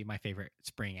 This might be my favorite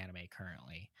spring anime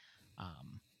currently.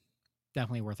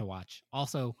 Definitely worth a watch.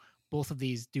 Also, both of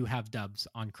these do have dubs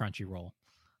on Crunchyroll,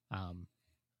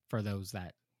 for those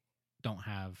that don't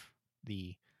have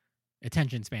the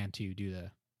attention span to do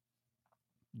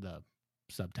the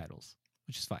subtitles,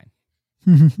 which is fine.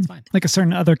 It's fine. Like a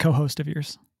certain other co-host of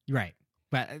yours. Right.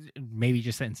 But maybe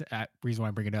just the reason why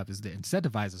I bring it up is to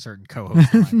incentivize a certain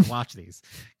co-host to watch these,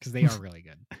 because they are really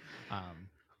good.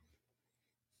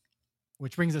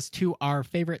 Which brings us to our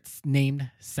favorite named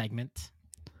segment.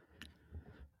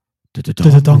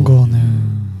 Dongle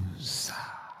News.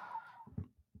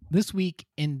 This week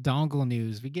in Dongle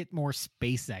News, we get more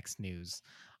SpaceX news.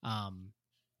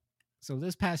 So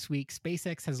this past week,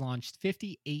 SpaceX has launched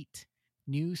 58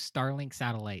 new Starlink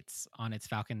satellites on its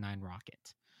Falcon 9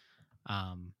 rocket.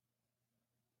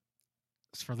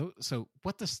 So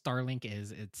what the Starlink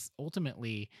is, it's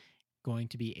ultimately going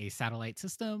to be a satellite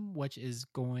system which is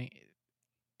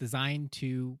designed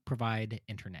to provide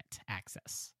internet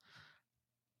access.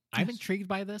 Yes. I'm intrigued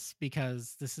by this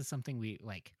because this is something we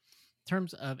like in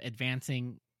terms of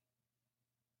advancing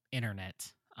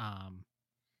internet.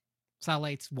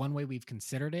 Satellites, one way we've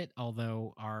considered it,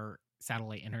 although our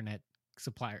satellite internet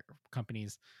supplier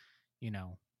companies,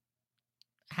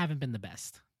 haven't been the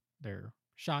best. They're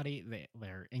shoddy,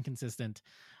 they're inconsistent.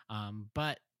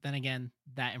 But then again,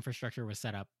 that infrastructure was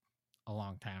set up a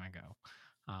long time ago.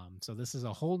 So this is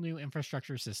a whole new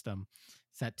infrastructure system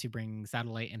set to bring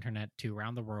satellite internet to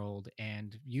around the world,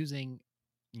 and using,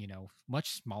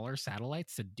 much smaller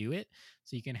satellites to do it.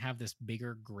 So you can have this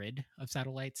bigger grid of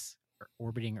satellites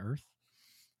orbiting Earth,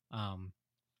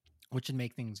 which would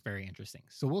make things very interesting.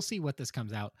 So we'll see what this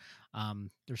comes out.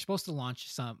 They're supposed to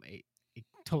launch a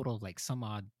total of like some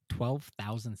odd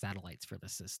 12,000 satellites for the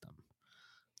system,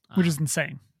 which is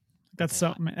insane. That's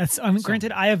so.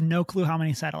 Granted, I have no clue how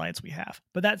many satellites we have,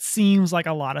 but that seems like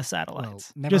a lot of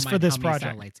satellites just for this project.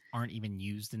 Satellites aren't even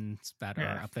used and that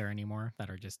are up there anymore, that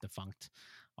are just defunct.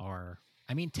 Or,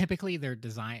 I mean, typically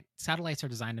satellites are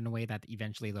designed in a way that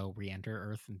eventually they'll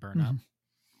re-enter Earth and burn up.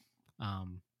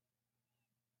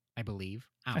 I believe.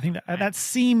 I think that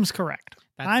seems correct.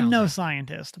 I'm no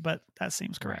scientist, but that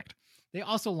seems correct. Right. They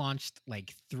also launched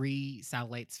like 3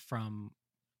 satellites from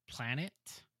Planet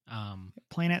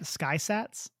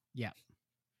Skysats. Yeah,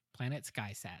 Planet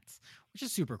Skysats, which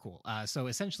is super cool. So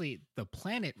essentially, the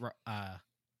Planet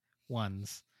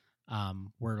ones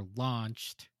were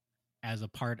launched as a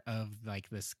part of like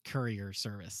this courier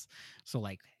service. So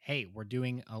like, hey, we're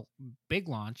doing a big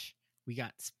launch. We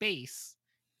got space.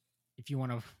 If you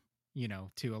want to,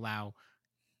 to allow,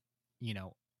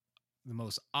 the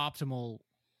most optimal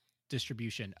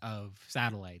distribution of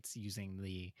satellites using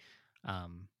the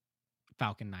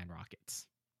Falcon 9 rockets.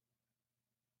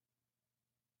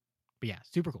 But yeah,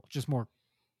 super cool. Just more,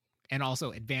 and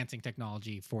also advancing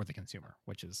technology for the consumer,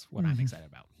 which is what I'm excited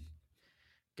about.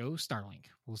 Go Starlink.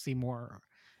 We'll see more.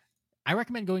 I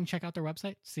recommend going check out their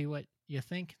website, see what you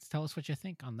think. Tell us what you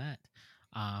think on that.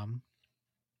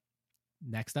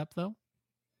 Next up, though,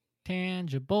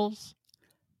 tangibles.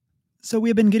 So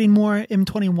we've been getting more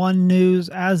M21 news.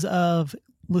 As of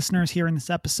listeners here in this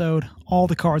episode, all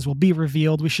the cards will be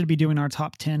revealed. We should be doing our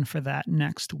top 10 for that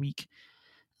next week.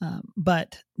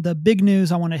 But the big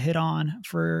news I want to hit on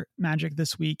for Magic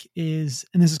this week is,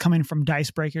 and this is coming from Dice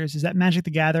Breakers, is that Magic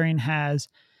the Gathering has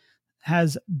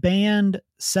banned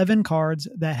 7 cards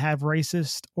that have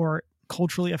racist or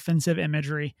culturally offensive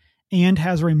imagery and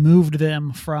has removed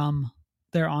them from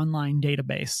their online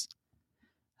database.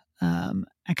 And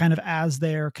kind of as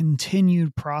their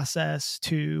continued process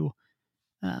to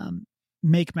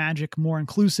make Magic more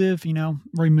inclusive,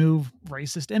 remove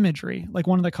racist imagery. Like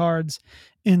one of the cards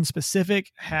in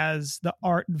specific has the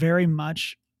art very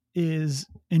much is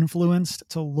influenced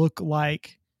to look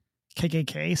like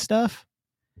KKK stuff.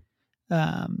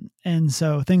 And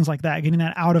so things like that, getting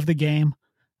that out of the game,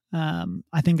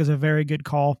 I think is a very good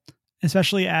call,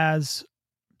 especially as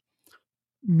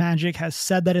Magic has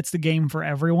said that it's the game for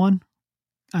everyone.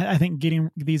 I think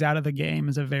getting these out of the game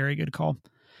is a very good call.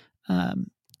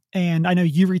 And I know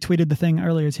you retweeted the thing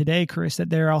earlier today, Chris, that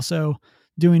they're also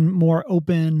doing more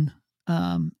open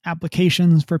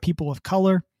applications for people of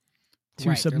color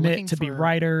to submit to be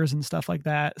writers and stuff like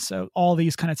that. So all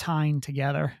these kind of tying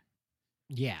together.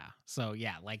 Yeah. So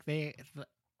yeah, like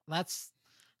that's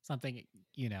something,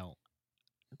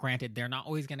 granted, they're not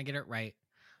always going to get it right,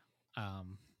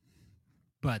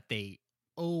 but they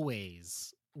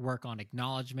always work on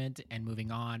acknowledgement and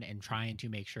moving on and trying to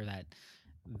make sure that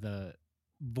the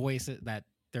that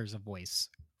there's a voice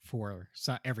for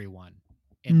everyone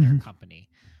in their company.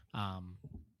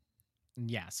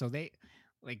 Yeah, so they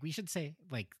we should say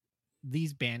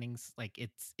these bannings,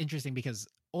 it's interesting because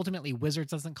ultimately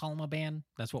Wizards doesn't call them a ban.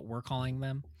 That's what we're calling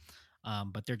them.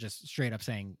 But they're just straight up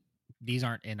saying these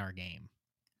aren't in our game.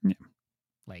 Yeah.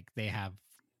 They have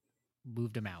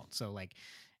moved them out. So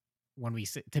when we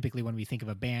think of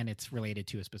a ban, it's related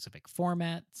to a specific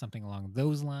format, something along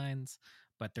those lines,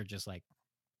 but they're just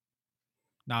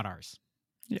not ours.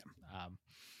 Yeah.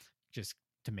 Just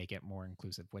to make it more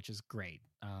inclusive, which is great.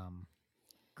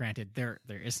 Granted, there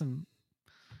is some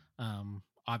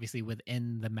obviously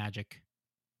within the Magic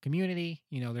community,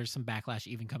 there's some backlash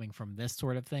even coming from this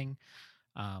sort of thing.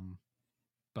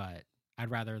 But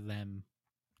I'd rather them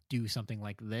do something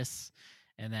like this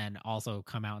and then also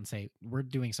come out and say, we're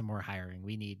doing some more hiring.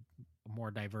 We need a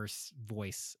more diverse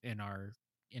voice in our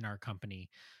company,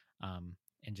 and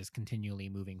just continually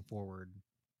moving forward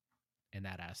in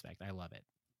that aspect. I love it.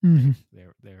 Mm-hmm.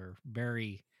 They're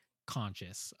very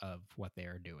conscious of what they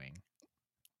are doing.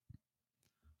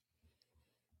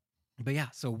 But yeah,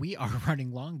 so we are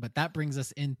running long, but that brings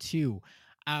us into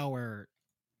our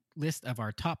list of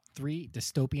our top 3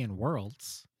 dystopian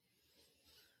worlds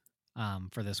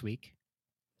for this week.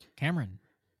 Cameron,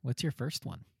 what's your first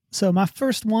one? So my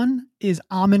first one is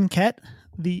Amonkhet.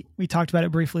 We talked about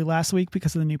it briefly last week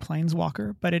because of the new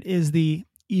Planeswalker, but it is the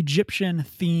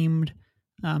Egyptian-themed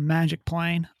magic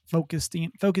plane focused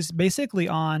basically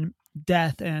on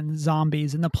death and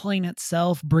zombies, and the plane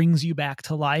itself brings you back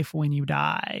to life when you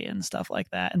die and stuff like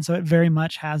that. And so it very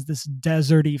much has this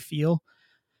deserty feel,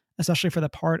 especially for the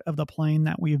part of the plane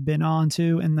that we've been on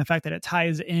to, and the fact that it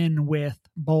ties in with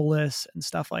Bolus and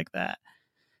stuff like that.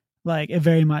 It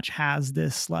very much has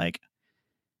this,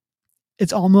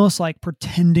 it's almost like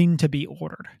pretending to be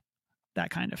ordered, that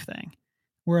kind of thing.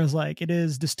 Whereas it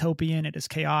is dystopian, it is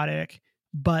chaotic,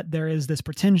 but there is this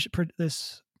pretending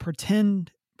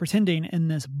in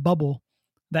this bubble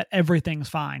that everything's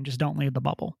fine, just don't leave the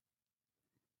bubble.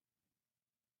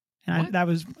 And that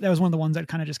was one of the ones that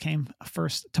kind of just came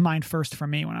to mind first for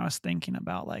me when I was thinking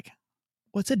about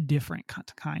what's a different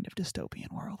kind of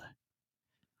dystopian world.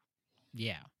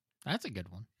 Yeah, that's a good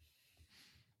one.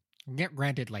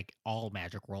 Granted, all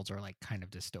Magic worlds are kind of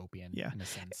dystopian, in a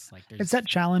sense. It's that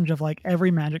challenge of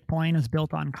every Magic plane is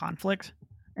built on conflict,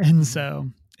 and so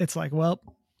it's well,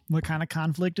 what kind of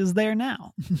conflict is there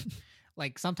now?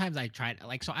 Sometimes I tried,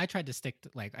 so I tried to stick to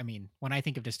when I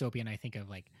think of dystopian, I think of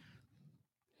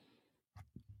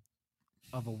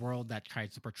of a world that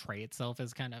tries to portray itself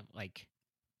as kind of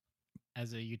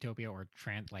as a utopia or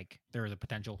there is a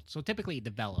potential. So typically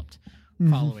developed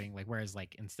following whereas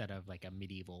instead of a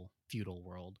medieval feudal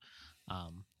world.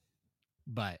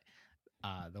 But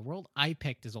the world I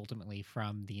picked is ultimately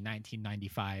from the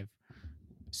 1995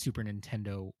 Super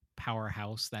Nintendo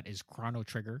powerhouse that is Chrono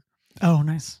Trigger. Oh,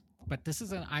 nice. But this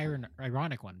is an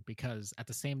ironic one because at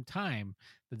the same time,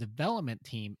 the development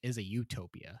team is a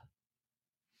utopia.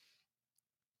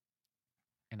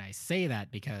 And I say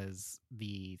that because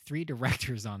the 3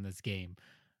 directors on this game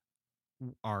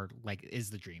are is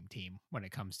the dream team when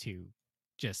it comes to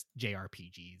just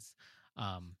JRPGs.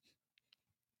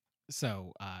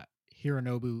 So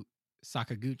Hironobu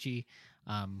Sakaguchi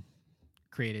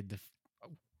created the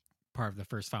part of the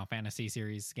first Final Fantasy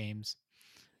series games.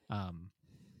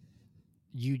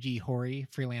 Yuji Horii,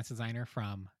 freelance designer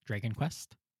from Dragon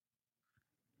Quest.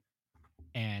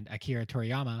 And Akira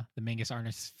Toriyama, the manga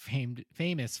artist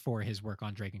famous for his work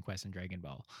on Dragon Quest and Dragon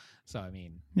Ball. So, I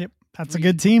mean... Yep, that's a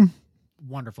good team.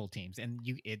 Wonderful teams. And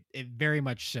it very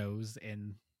much shows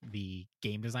in the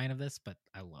game design of this, but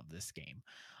I love this game.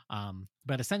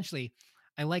 But essentially,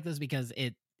 I like this because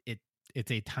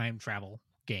it's a time travel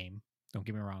game. Don't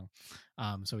get me wrong.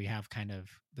 So we have kind of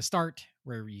the start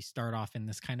where we start off in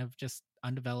this kind of just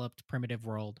undeveloped primitive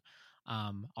world.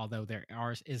 Although there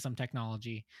is some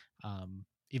technology,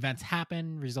 events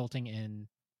happen resulting in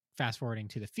fast forwarding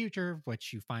to the future,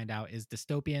 which you find out is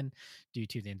dystopian due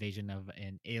to the invasion of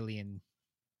an alien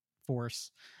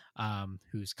force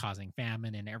who's causing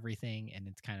famine and everything. And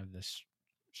it's kind of this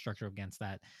structure against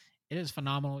that. It is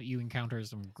phenomenal. You encounter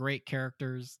some great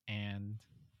characters and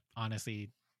honestly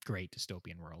great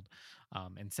dystopian world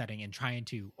and setting, and trying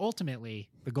to ultimately,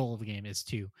 the goal of the game is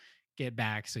to get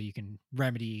back so you can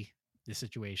remedy the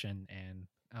situation and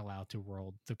allow the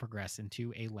world to progress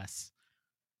into a less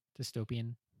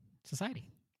dystopian society.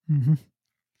 Mm-hmm.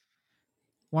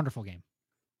 Wonderful game.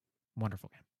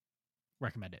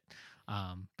 recommend it.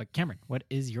 But Cameron, what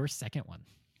is your second one?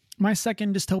 My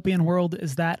second dystopian world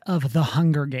is that of the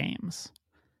Hunger Games.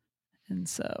 And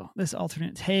so this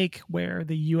alternate take where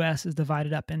the U.S. is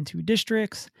divided up into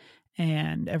districts,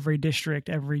 and every district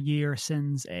every year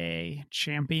sends a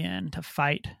champion to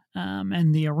fight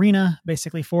in the arena,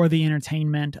 basically for the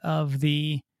entertainment of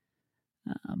the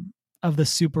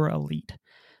super elite.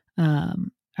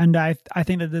 And I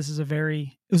think that this is it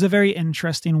was a very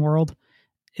interesting world.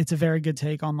 It's a very good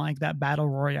take on like that battle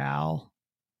royale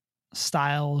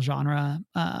style genre.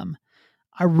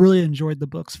 I really enjoyed the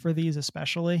books for these,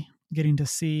 especially getting to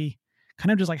see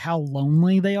kind of just like how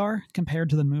lonely they are compared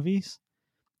to the movies,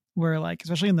 where like,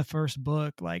 especially in the first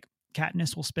book, like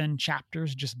Katniss will spend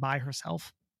chapters just by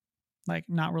herself, like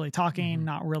not really talking,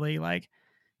 not really like,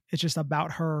 it's just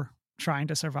about her trying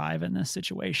to survive in this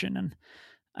situation. And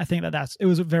I think that it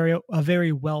was a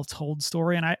very well told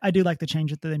story. And I do like the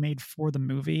change that they made for the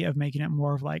movie of making it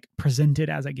more of like presented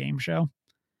as a game show.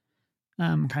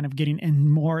 Kind of getting in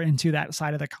more into that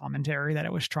side of the commentary that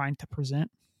it was trying to present.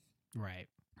 Right.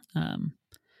 And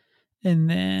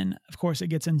then of course it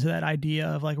gets into that idea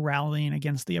of like rallying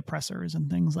against the oppressors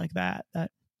and things like that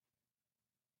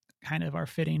kind of are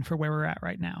fitting for where we're at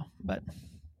right now. But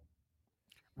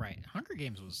right. Hunger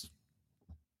Games was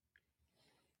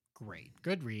great.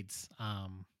 Good reads.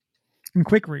 And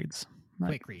quick reads.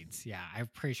 Quick reads. Yeah. I'm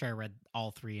pretty sure I read all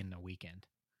 3 in the weekend.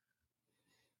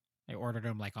 I ordered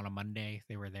them like on a Monday.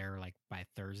 They were there like by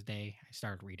Thursday. I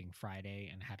started reading Friday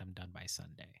and had them done by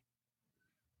Sunday.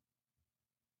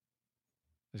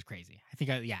 It was crazy. I think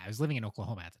I was living in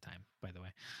Oklahoma at the time, by the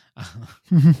way.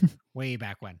 Way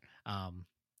back when.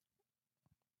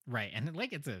 Right. And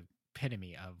like it's a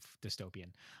epitome of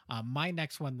dystopian. My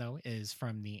next one though is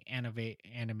from the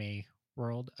anime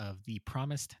world of The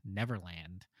Promised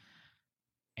Neverland.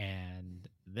 And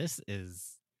this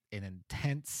is an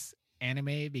intense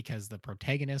anime because the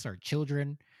protagonists are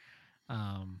children.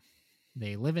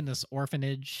 They live in this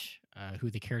orphanage, who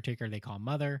the caretaker they call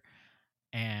mother,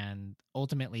 and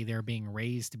ultimately they're being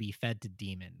raised to be fed to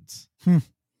demons in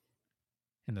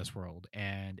this world.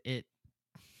 And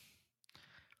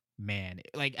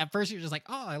like at first you're just like,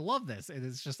 oh, I love this. And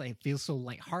it's just like, it feels so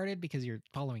lighthearted because you're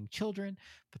following children,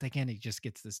 but again, it just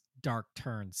gets this dark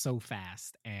turn so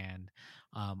fast. And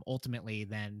ultimately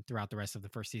then throughout the rest of the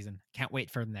first season, can't wait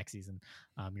for the next season.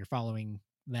 You're following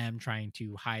them trying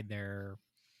to hide their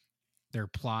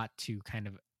plot to kind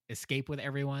of escape with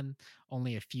everyone.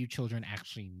 Only a few children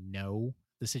actually know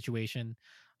the situation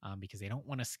because they don't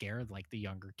want to scare like the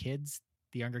younger kids.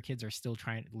 The younger kids are still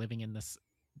living in this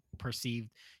perceived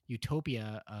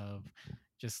utopia of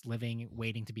just living,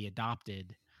 waiting to be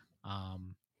adopted.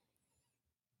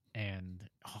 And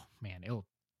oh man,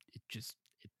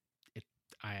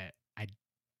 I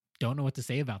don't know what to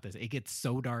say about this. It gets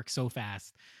so dark so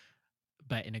fast,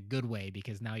 but in a good way,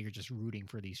 because now you're just rooting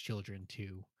for these children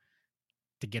to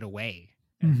get away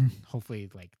and hopefully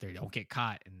like they don't get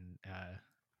caught and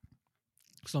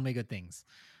so many good things.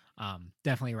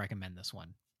 Definitely recommend this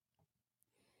one.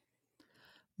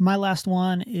 My last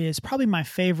one is probably my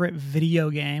favorite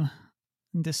video game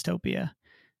dystopia,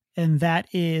 and that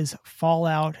is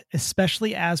Fallout,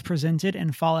 especially as presented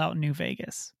in Fallout New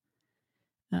Vegas.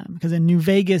 Because in New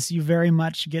Vegas, you very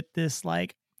much get this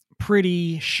like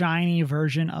pretty shiny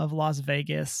version of Las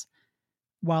Vegas,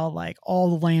 while like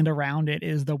all the land around it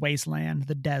is the wasteland,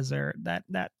 the desert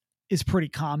that is pretty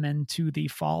common to the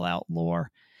Fallout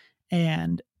lore.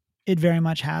 And it very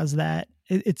much has that.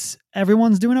 It's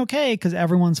everyone's doing okay because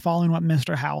everyone's following what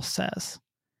Mr. House says.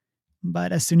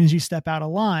 But as soon as you step out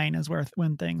of line is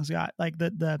when things got like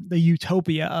the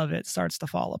utopia of it starts to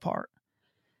fall apart.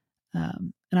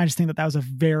 And I just think that was a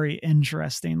very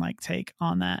interesting like take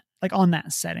on that, like on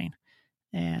that setting.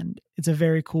 And it's a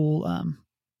very cool, I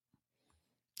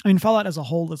mean, Fallout as a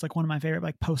whole is like one of my favorite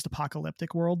like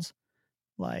post-apocalyptic worlds,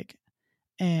 like,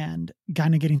 and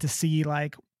kind of getting to see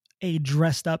like a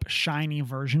dressed up shiny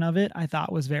version of it, I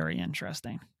thought was very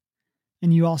interesting.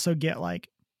 And you also get like,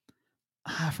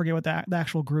 I forget what the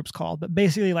actual group's called, but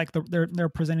basically like they're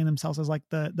presenting themselves as like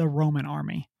the Roman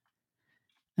army,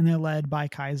 and they're led by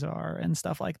Caesar and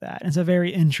stuff like that. And it's a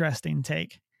very interesting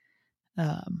take,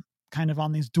 kind of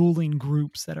on these dueling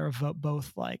groups that are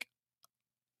both like,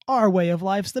 our way of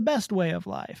life's the best way of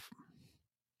life.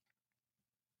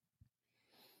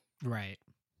 Right.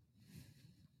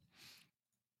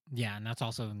 Yeah, and that's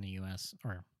also in the US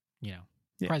or,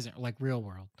 present, like real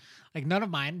world. Like none of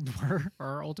mine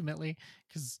were ultimately,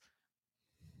 because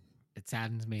it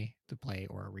saddens me to play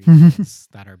or read things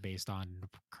that are based on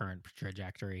current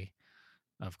trajectory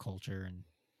of culture and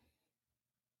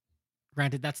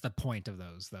Granted, that's the point of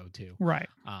those, though, too. Right.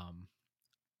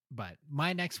 But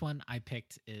my next one I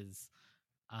picked is,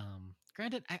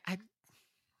 granted, I'm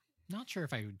not sure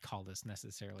if I would call this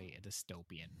necessarily a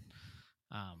dystopian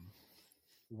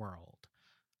world.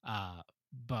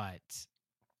 But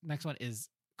next one is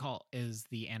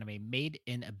the anime Made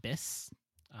in Abyss.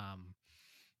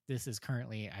 This is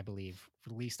currently, I believe,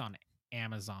 released on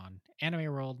Amazon,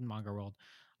 Anime World and Manga World.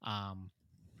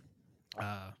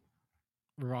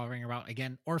 Revolving about,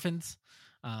 again, orphans.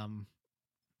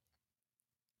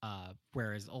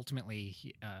 Whereas ultimately,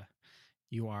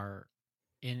 you are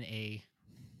in a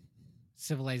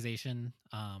civilization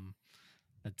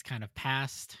that's kind of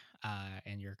past,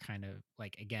 and you're kind of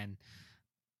like, again,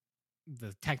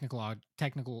 the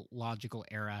technological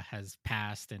era has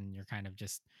passed, and you're kind of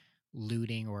just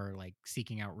looting or like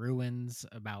seeking out ruins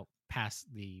about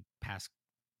the past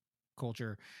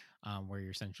culture, where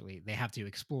you're essentially, they have to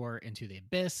explore into the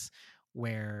abyss,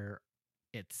 where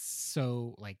it's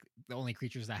so like the only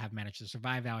creatures that have managed to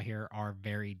survive out here are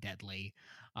very deadly,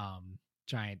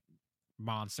 giant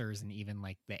monsters, and even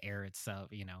like the air itself,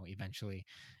 eventually.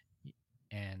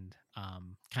 And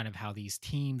kind of how these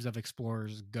teams of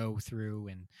explorers go through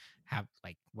and have,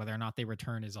 like, whether or not they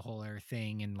return is a whole other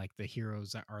thing, and like the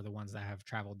heroes are the ones that have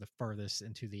traveled the furthest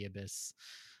into the abyss,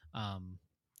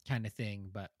 kind of thing.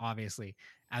 But obviously,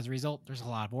 as a result, there's a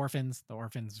lot of orphans. The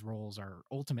orphans' roles are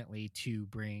ultimately to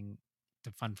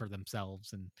fund for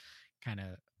themselves and kind of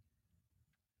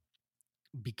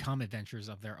become adventurers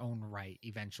of their own right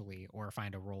eventually, or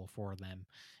find a role for them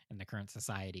in the current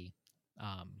society.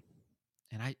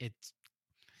 And it's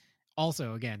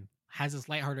also, again, has this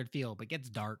lighthearted feel, but gets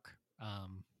dark.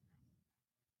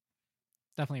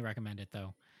 Definitely recommend it,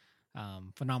 though.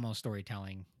 Phenomenal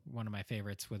storytelling. One of my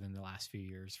favorites within the last few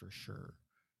years, for sure.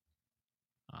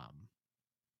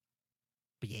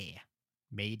 But yeah,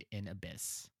 Made in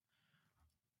Abyss.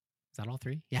 Is that all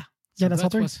three? Yeah. Yeah, that's all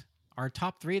three. Was our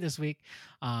top 3 this week.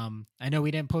 I know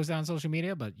we didn't post it on social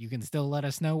media, but you can still let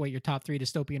us know what your top 3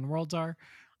 dystopian worlds are.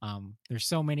 There's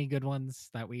so many good ones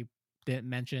that we didn't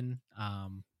mention.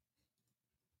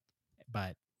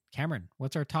 But Cameron,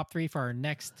 what's our top 3 for our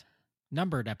next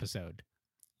numbered episode?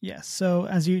 Yes. So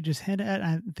as you just hinted at,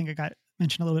 I think I got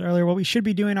mentioned a little bit earlier, well, we should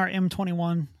be doing our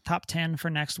M21 top 10 for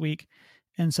next week.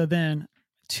 And so then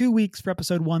 2 weeks for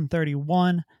episode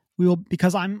 131, we will,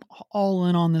 because I'm all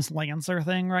in on this Lancer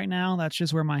thing right now. That's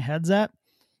just where my head's at.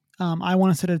 I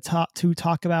want us to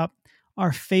talk about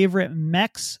our favorite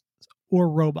mechs or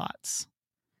robots.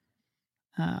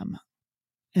 And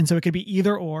so it could be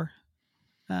either or.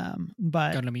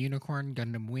 But Gundam Unicorn,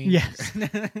 Gundam Wing. Yes.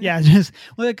 Yeah. Just,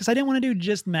 well, because I didn't want to do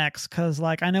just mechs, because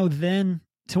like I know then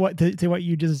to what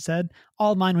you just said,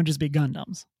 all mine would just be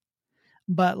Gundams.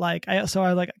 But like I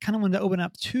kind of wanted to open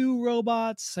up 2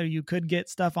 robots, so you could get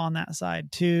stuff on that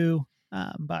side too.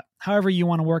 But however you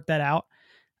want to work that out,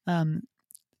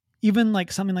 even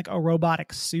like something like a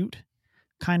robotic suit,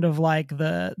 kind of like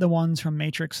the ones from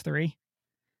Matrix 3.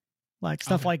 Like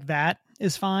stuff like that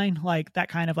is fine. Like that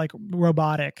kind of like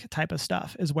robotic type of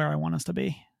stuff is where I want us to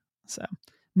be. So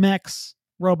mechs,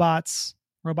 robots,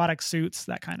 robotic suits,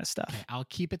 that kind of stuff. Okay, I'll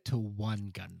keep it to 1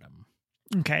 Gundam.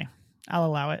 Okay, I'll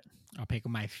allow it. I'll pick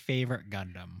my favorite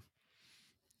Gundam.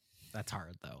 That's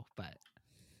hard though, but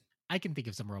I can think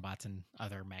of some robots and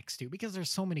other mechs too, because there's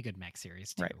so many good mech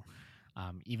series too. Right.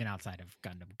 Even outside of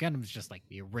Gundam. Gundam's just like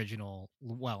the original,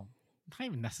 well, not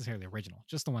even necessarily original,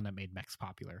 just the one that made mechs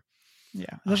popular. Yeah,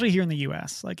 especially here in the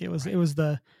U.S. Like it was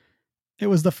the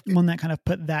one that kind of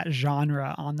put that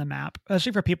genre on the map,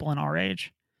 especially for people in our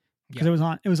age, because it was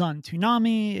on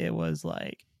Toonami. It was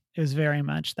very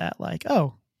much that like,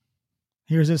 oh,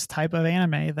 here's this type of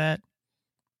anime that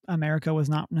America was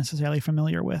not necessarily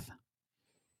familiar with.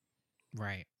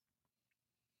 Right.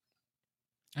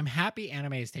 I'm happy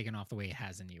anime is taken off the way it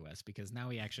has in the U.S. because now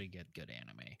we actually get good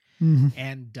anime,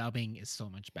 and dubbing is so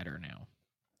much better now.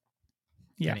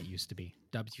 Than it used to be.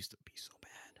 Dubs used to be so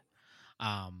bad.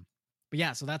 But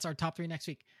yeah, so that's our top 3 next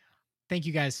week. Thank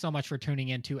you guys so much for tuning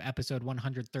in to episode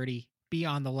 130. Be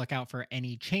on the lookout for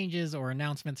any changes or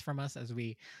announcements from us as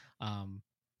we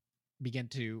begin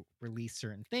to release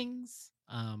certain things,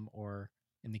 or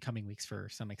in the coming weeks for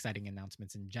some exciting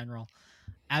announcements in general.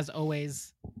 As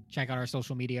always, check out our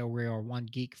social media. We are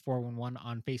OneGeek411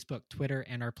 on Facebook, Twitter,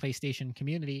 and our PlayStation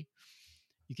community.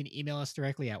 You can email us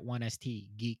directly at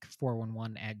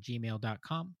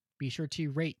 1stgeek411@gmail.com. Be sure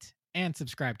to rate and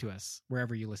subscribe to us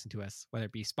wherever you listen to us, whether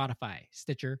it be Spotify,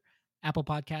 Stitcher, Apple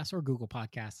Podcasts, or Google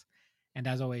Podcasts. And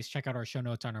as always, check out our show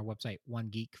notes on our website,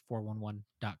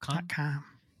 onegeek411.com,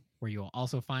 where you will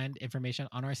also find information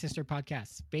on our sister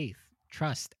podcasts, Faith,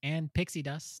 Trust, and Pixie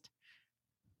Dust.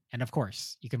 And of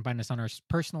course, you can find us on our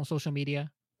personal social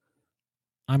media.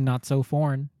 I'm not so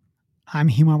foreign. I'm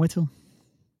Himar Whittle.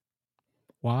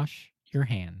 Wash your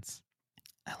hands.